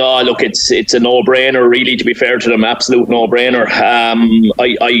 Yeah, no, look, it's a no-brainer, really, to be fair to them. Absolute no-brainer.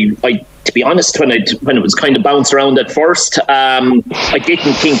 I to be honest, when it was kind of bounced around at first, I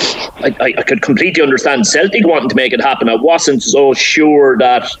didn't think I could completely understand Celtic wanting to make it happen. I wasn't so sure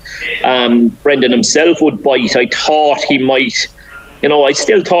that Brendan himself would bite. I thought he might I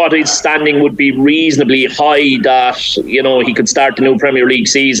still thought his standing would be reasonably high, that he could start the new Premier League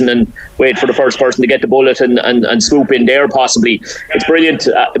season and wait for the first person to get the bullet and swoop in there possibly. It's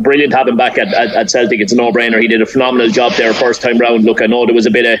brilliant having back at Celtic. It's a no-brainer. He did a phenomenal job there first time round. Look, I know there was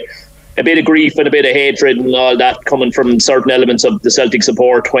a bit of grief and a bit of hatred and all that coming from certain elements of the Celtic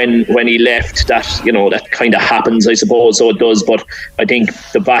support when he left. That kind of happens, I suppose, so it does. But I think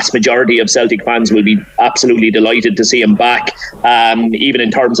the vast majority of Celtic fans will be absolutely delighted to see him back. Even in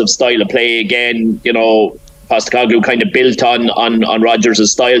terms of style of play, again, Postecoglou kind of built on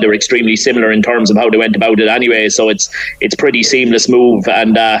Rodgers' style. They were extremely similar in terms of how they went about it anyway. So it's pretty seamless move,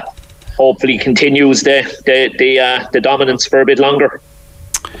 and hopefully continues the dominance for a bit longer.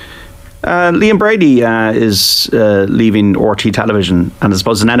 Liam Brady is leaving RT Television, and I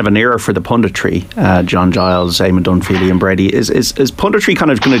suppose an end of an era for the punditry. John Giles, Eamon Dunphy, Liam Brady. Is punditry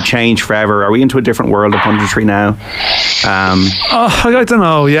kind of going to change forever? Are we into a different world of punditry now? I don't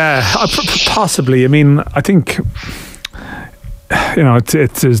know. Yeah, possibly. I mean, I think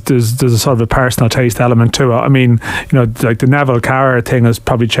there's a sort of a personal taste element to it. I mean, like the Neville Carr thing has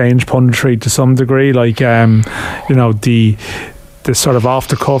probably changed punditry to some degree. Like, the sort of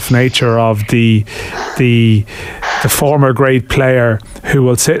off-the-cuff nature of the former great player who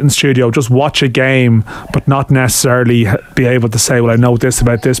will sit in studio, just watch a game, but not necessarily be able to say, well, I know this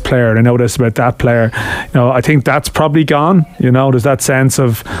about this player and I know this about that player. I think that's probably gone. There's that sense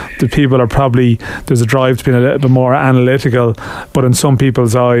of the people are probably, there's a drive to be a little bit more analytical, but in some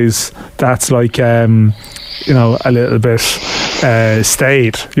people's eyes, that's like, a little bit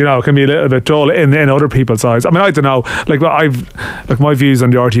staid. It can be a little bit dull in other people's eyes. I mean, I don't know. Like my views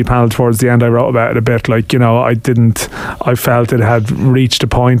on the RT panel towards the end, I wrote about it a bit. Like, I felt it had reached a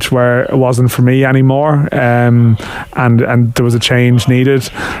point where it wasn't for me anymore, and there was a change needed.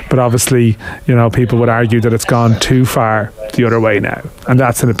 But obviously, people would argue that it's gone too far the other way now, and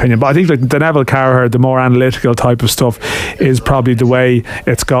that's an opinion. But I think like the Neville Carr, the more analytical type of stuff, is probably the way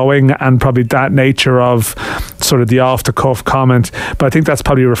it's going, and probably that nature of sort of the off-the-cuff comment. But I think that's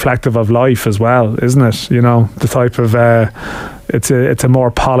probably reflective of life as well, isn't it? The type of it's a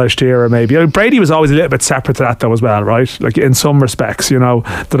more polished era maybe. Brady was always a little bit separate to that though as well, right? Like in some respects,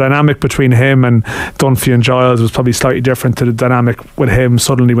 the dynamic between him and Dunphy and Giles was probably slightly different to the dynamic with him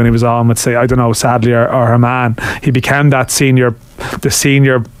suddenly when he was on with, say, I don't know, Sadly or Herman. He became the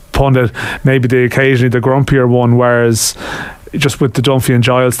senior pundit, maybe occasionally the grumpier one, whereas just with the Dunphy and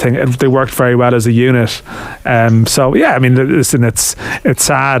Giles thing, they worked very well as a unit. So yeah, I mean, listen, it's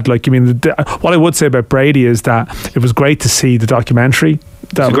sad. Like, I mean, what I would say about Brady is that it was great to see the documentary.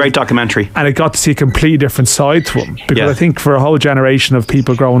 It's a great documentary, and it got to see a completely different side to him, because I think for a whole generation of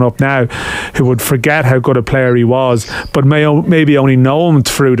people growing up now who would forget how good a player he was, but maybe only know him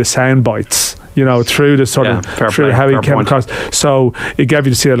through the sound bites, through the sort of through how he came across. So it gave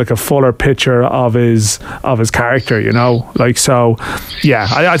you to see like a fuller picture of his character, I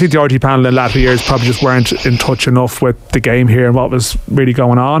think the RT panel in the latter years probably just weren't in touch enough with the game here and what was really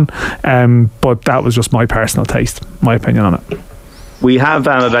going on. But that was just my personal taste, my opinion on it. We have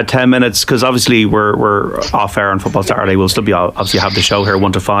about 10 minutes, because obviously we're off air on Football Saturday. We'll still be obviously have the show here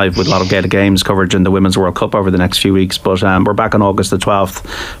 1 to 5 with a lot of Gaelic games coverage in the Women's World Cup over the next few weeks. But we're back on August the 12th.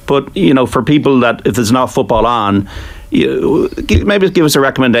 But for people that, if there's not football on, maybe give us a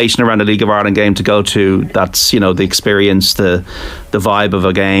recommendation around a League of Ireland game to go to. That's the experience, the vibe of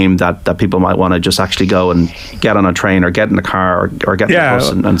a game that people might want to just actually go and get on a train or get in a car or get in a bus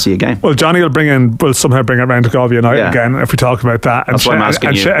and see a game. Well, Johnny will somehow bring it around to Galway United again if we talk about that. That's what I'm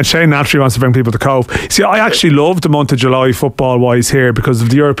asking you. And Shane naturally wants to bring people to Cove. See, I actually love the month of July football wise here, because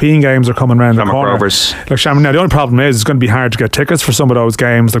the European games are coming around the corner. Like Shamrock. Now the only problem is it's going to be hard to get tickets for some of those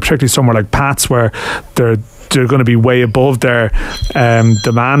games, like particularly somewhere like Pats, where they're going to be way above their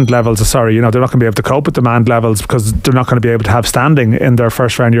demand levels. They're not going to be able to cope with demand levels, because they're not going to be able to have standing in their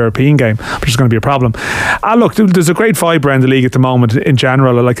first round European game, which is going to be a problem. Look, there's a great vibe around the league at the moment in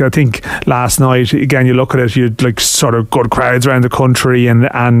general. Like, I think last night, again, you look at it, you'd like sort of good crowds around the country, and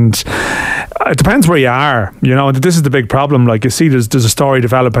it depends where you are. This is the big problem. Like, you see, there's a story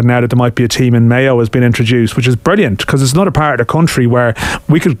developing now that there might be a team in Mayo has been introduced, which is brilliant, because it's another part of the country where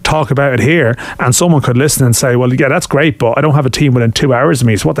we could talk about it here and someone could listen and say, well, yeah, that's great, but I don't have a team within 2 hours of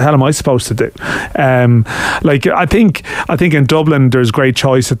me, so what the hell am I supposed to do? I think in Dublin there's great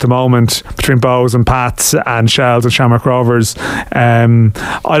choice at the moment between Bows and Pats and Shells and Shamrock Rovers. I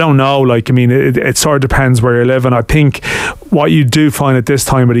don't know, it sort of depends where you're living. I think what you do find at this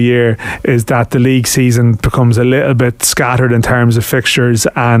time of the year is that the league season becomes a little bit scattered in terms of fixtures,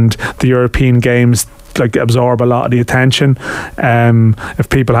 and the European games like absorb a lot of the attention. If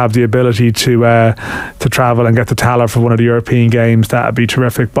people have the ability to travel and get to Tallaght for one of the European games, that'd be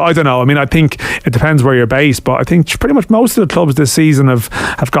terrific. But I don't know. I mean, I think it depends where you're based, but I think pretty much most of the clubs this season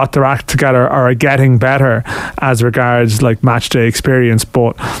have got their act together or are getting better as regards like match day experience.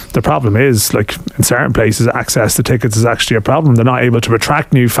 But the problem is, like, in certain places, access to tickets is actually a problem. They're not able to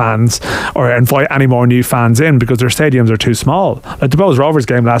attract new fans or invite any more new fans in because their stadiums are too small. Like the Bows Rovers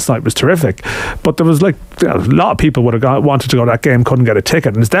game last night was terrific, but there was like a lot of people would have wanted to go to that game, couldn't get a ticket,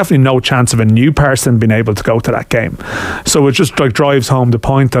 and there's definitely no chance of a new person being able to go to that game. So it just like drives home the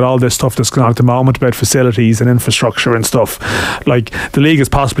point that all this stuff that's going on at the moment about facilities and infrastructure and stuff, like the league has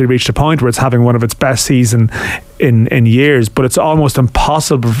possibly reached a point where it's having one of its best season in years, but it's almost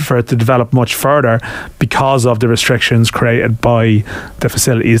impossible for it to develop much further because of the restrictions created by the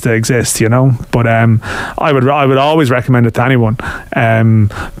facilities that exist, you know. But I would always recommend it to anyone,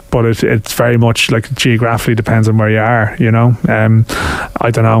 but it's very much like geographically depends on where you are, you know.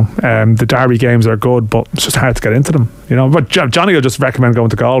 I don't know, the Derby games are good, but it's just hard to get into them, you know. But Johnny will just recommend going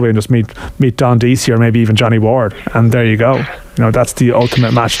to Galway and just meet Don Deasy or maybe even Johnny Ward, and there you go. You know, that's the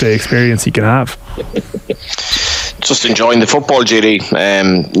ultimate match day experience you can have. Just enjoying the football,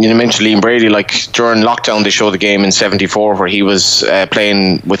 JD. You mentioned Liam Brady. Like during lockdown, they showed the game in '74 where he was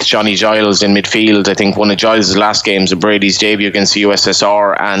playing with Johnny Giles in midfield. I think one of Giles' last games of Brady's debut against the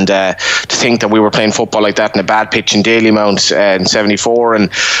USSR. And to think that we were playing football like that in a bad pitch in Dalymount in '74, and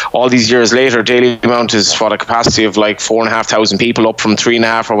all these years later, Dalymount is a capacity of like 4,500 people, up from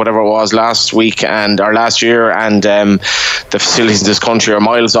 3,500 or whatever it was last week or last year. And the facilities in this country are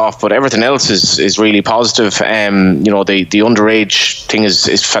miles off, but everything else is really positive. You know, the underage thing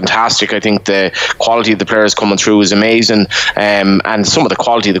is fantastic. I think the quality of the players coming through is amazing, and some of the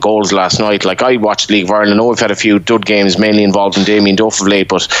quality of the goals last night. Like I watched League of Ireland. I know we've had a few dud games, mainly involving Damien Duff of late,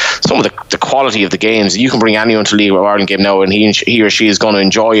 but some of the quality of the games, you can bring anyone to League of Ireland game now, and he or she is going to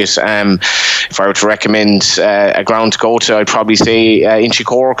enjoy it. If I were to recommend a ground to go to, I'd probably say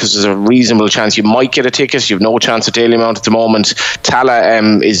Inchicore, because there's a reasonable chance you might get a ticket. You've no chance at Dalymount at the moment.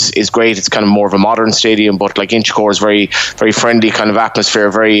 Tallaght is great. It's kind of more of a modern stadium, but like Inchicore is very, very friendly kind of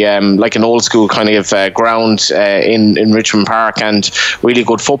atmosphere, very like an old school kind of ground in Richmond Park, and really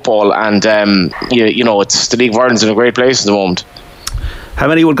good football. And you know, it's the League of Ireland's in a great place at the moment. How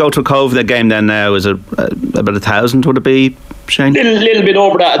many would go to Cove that game then now? Is it about 1,000 would it be, Shane? Little bit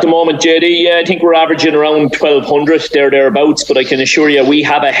over that at the moment, JD. Yeah, I think we're averaging around 1,200 thereabouts, but I can assure you we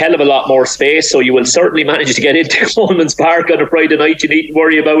have a hell of a lot more space, so you will certainly manage to get into Coleman's Park on a Friday night. You needn't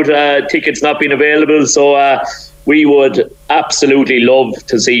worry about tickets not being available, so we would absolutely love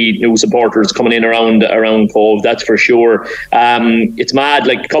to see new supporters coming in around Cove, that's for sure. It's mad,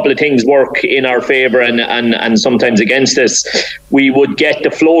 like a couple of things work in our favour and sometimes against us. We would get the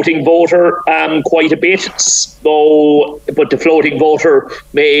floating voter quite a bit, but the floating voter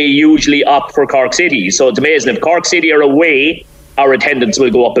may usually opt for Cork City. So it's amazing, if Cork City are away, our attendance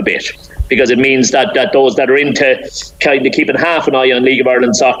will go up a bit, because it means that those that are into kind of keeping half an eye on League of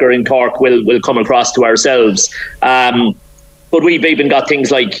Ireland soccer in Cork will come across to ourselves. But we've even got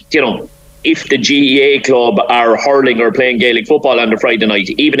things like, you know, if the GEA club are hurling or playing Gaelic football on the Friday night,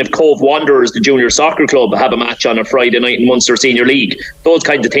 even if Cove Wanderers, the junior soccer club, have a match on a Friday night in Munster Senior League, those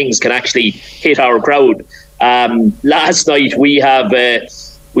kinds of things can actually hit our crowd. Last night we have a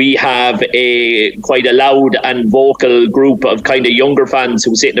quite a loud and vocal group of kind of younger fans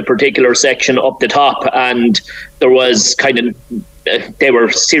who sit in a particular section up the top, and there was kind of they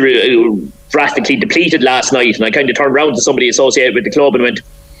were drastically depleted last night, and I kind of turned around to somebody associated with the club and went,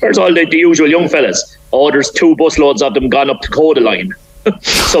 "Where's all the usual young fellas?" "Oh, there's 2 busloads of them gone up to Codaline."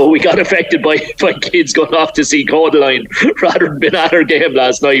 So we got affected by kids going off to see Codaline rather than been at our game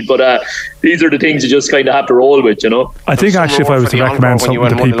last night. But these are the things you just kind of have to roll with, you know. I think actually, if I was to recommend something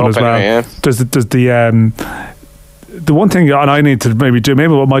to people as well, does the one thing, and I need to maybe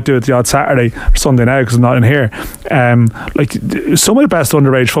we might do it the odd Saturday or Sunday now because I'm not in here. Like some of the best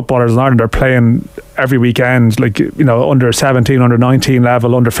underage footballers in Ireland are playing every weekend, like, you know, under 17, under 19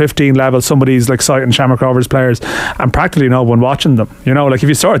 level, under 15 level. Some of these like Sight and Shamrock Rovers players, and practically no one watching them. You know, like if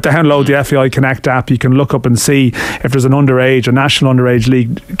you sort of download the FAI Connect app, you can look up and see if there's an national underage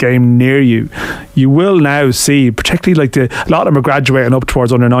league game near you. You will now see, particularly like a lot of them are graduating up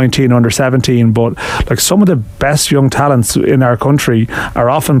towards under 19, under 17, but like some of the best young talents in our country are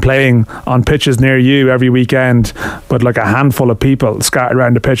often playing on pitches near you every weekend, but like a handful of people scattered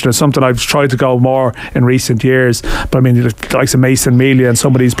around the pitch. And it's something I've tried to go more more in recent years. But I mean, the likes of Mason Mealy and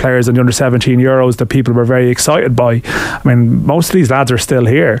some of these players in the under 17 Euros that people were very excited by. I mean, most of these lads are still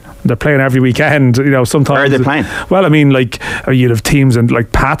here. They're playing every weekend. You know, sometimes. Where are they playing? Well, I mean, like you'd have teams and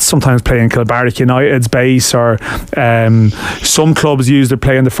like Pats sometimes playing Kilbarrack United's base, or some clubs use to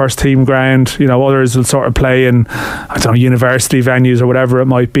play in the first team ground. You know, others will sort of play in, I don't know, university venues or whatever it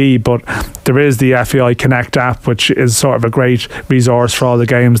might be. But there is the FAI Connect app, which is sort of a great resource for all the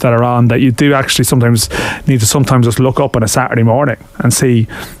games that are on, that you do actually sometimes need to just look up on a Saturday morning and see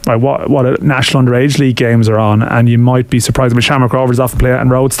like what national underage league games are on, and you might be surprised. I mean, Shamrock Rovers often play in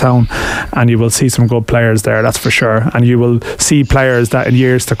Roadstown, and you will see some good players there, that's for sure. And you will see players that in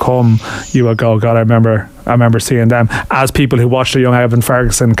years to come you will go, God, I remember seeing them. As people who watched the young Evan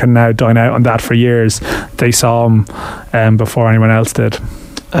Ferguson can now dine out on that for years. They saw him before anyone else did.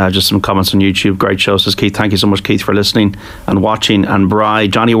 Just some comments on YouTube. Great show, says Keith. Thank you so much, Keith, for listening and watching. And Bry,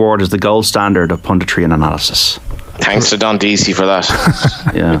 Johnny Ward is the gold standard of punditry and analysis. Thanks to Don Deasy for that.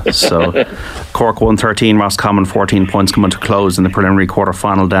 Yeah, so Cork 113, Roscommon 14 points coming to close in the preliminary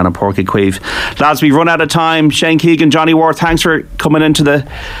quarter-final down at Porky Queeve. Lads, we've run out of time. Shane Keegan, Johnny Ward, thanks for coming into the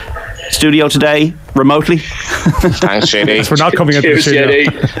studio today remotely. Thanks, JD. Thanks for not coming into the studio.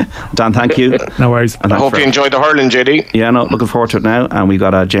 JD. Dan, thank you. No worries. I hope you enjoyed the hurling, JD. Yeah, no, looking forward to it now. And we've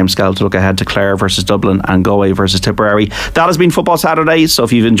got James Skell to look ahead to Clare versus Dublin and Galway versus Tipperary. That has been Football Saturday. So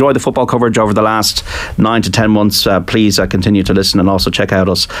if you've enjoyed the football coverage over the last 9 to 10 months, please continue to listen, and also check out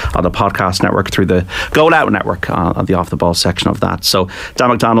us on the podcast network through the Goal Out network on the Off the Ball section of that. So Dan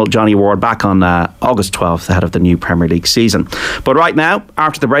McDonnell, Johnny Ward back on August 12th ahead of the new Premier League season. But right now,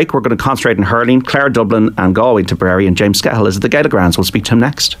 after the break, we're going to concentrate on hurling, Clare, Dublin and Galway, Tipperary, and James Skell is at the Gaelic Grounds. We'll speak to him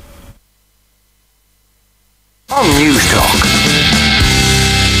next. On News Talk.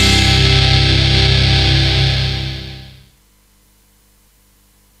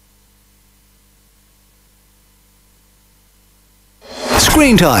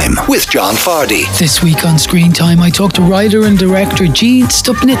 Screen Time with John Fardy. This week on Screen Time, I talked to writer and director Gene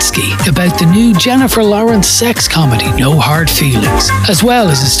Stupnitsky about the new Jennifer Lawrence sex comedy No Hard Feelings, as well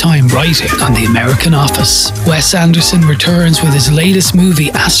as his time writing on The American Office. Wes Anderson returns with his latest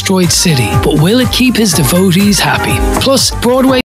movie Asteroid City, but will it keep his devotees happy? Plus, Broadway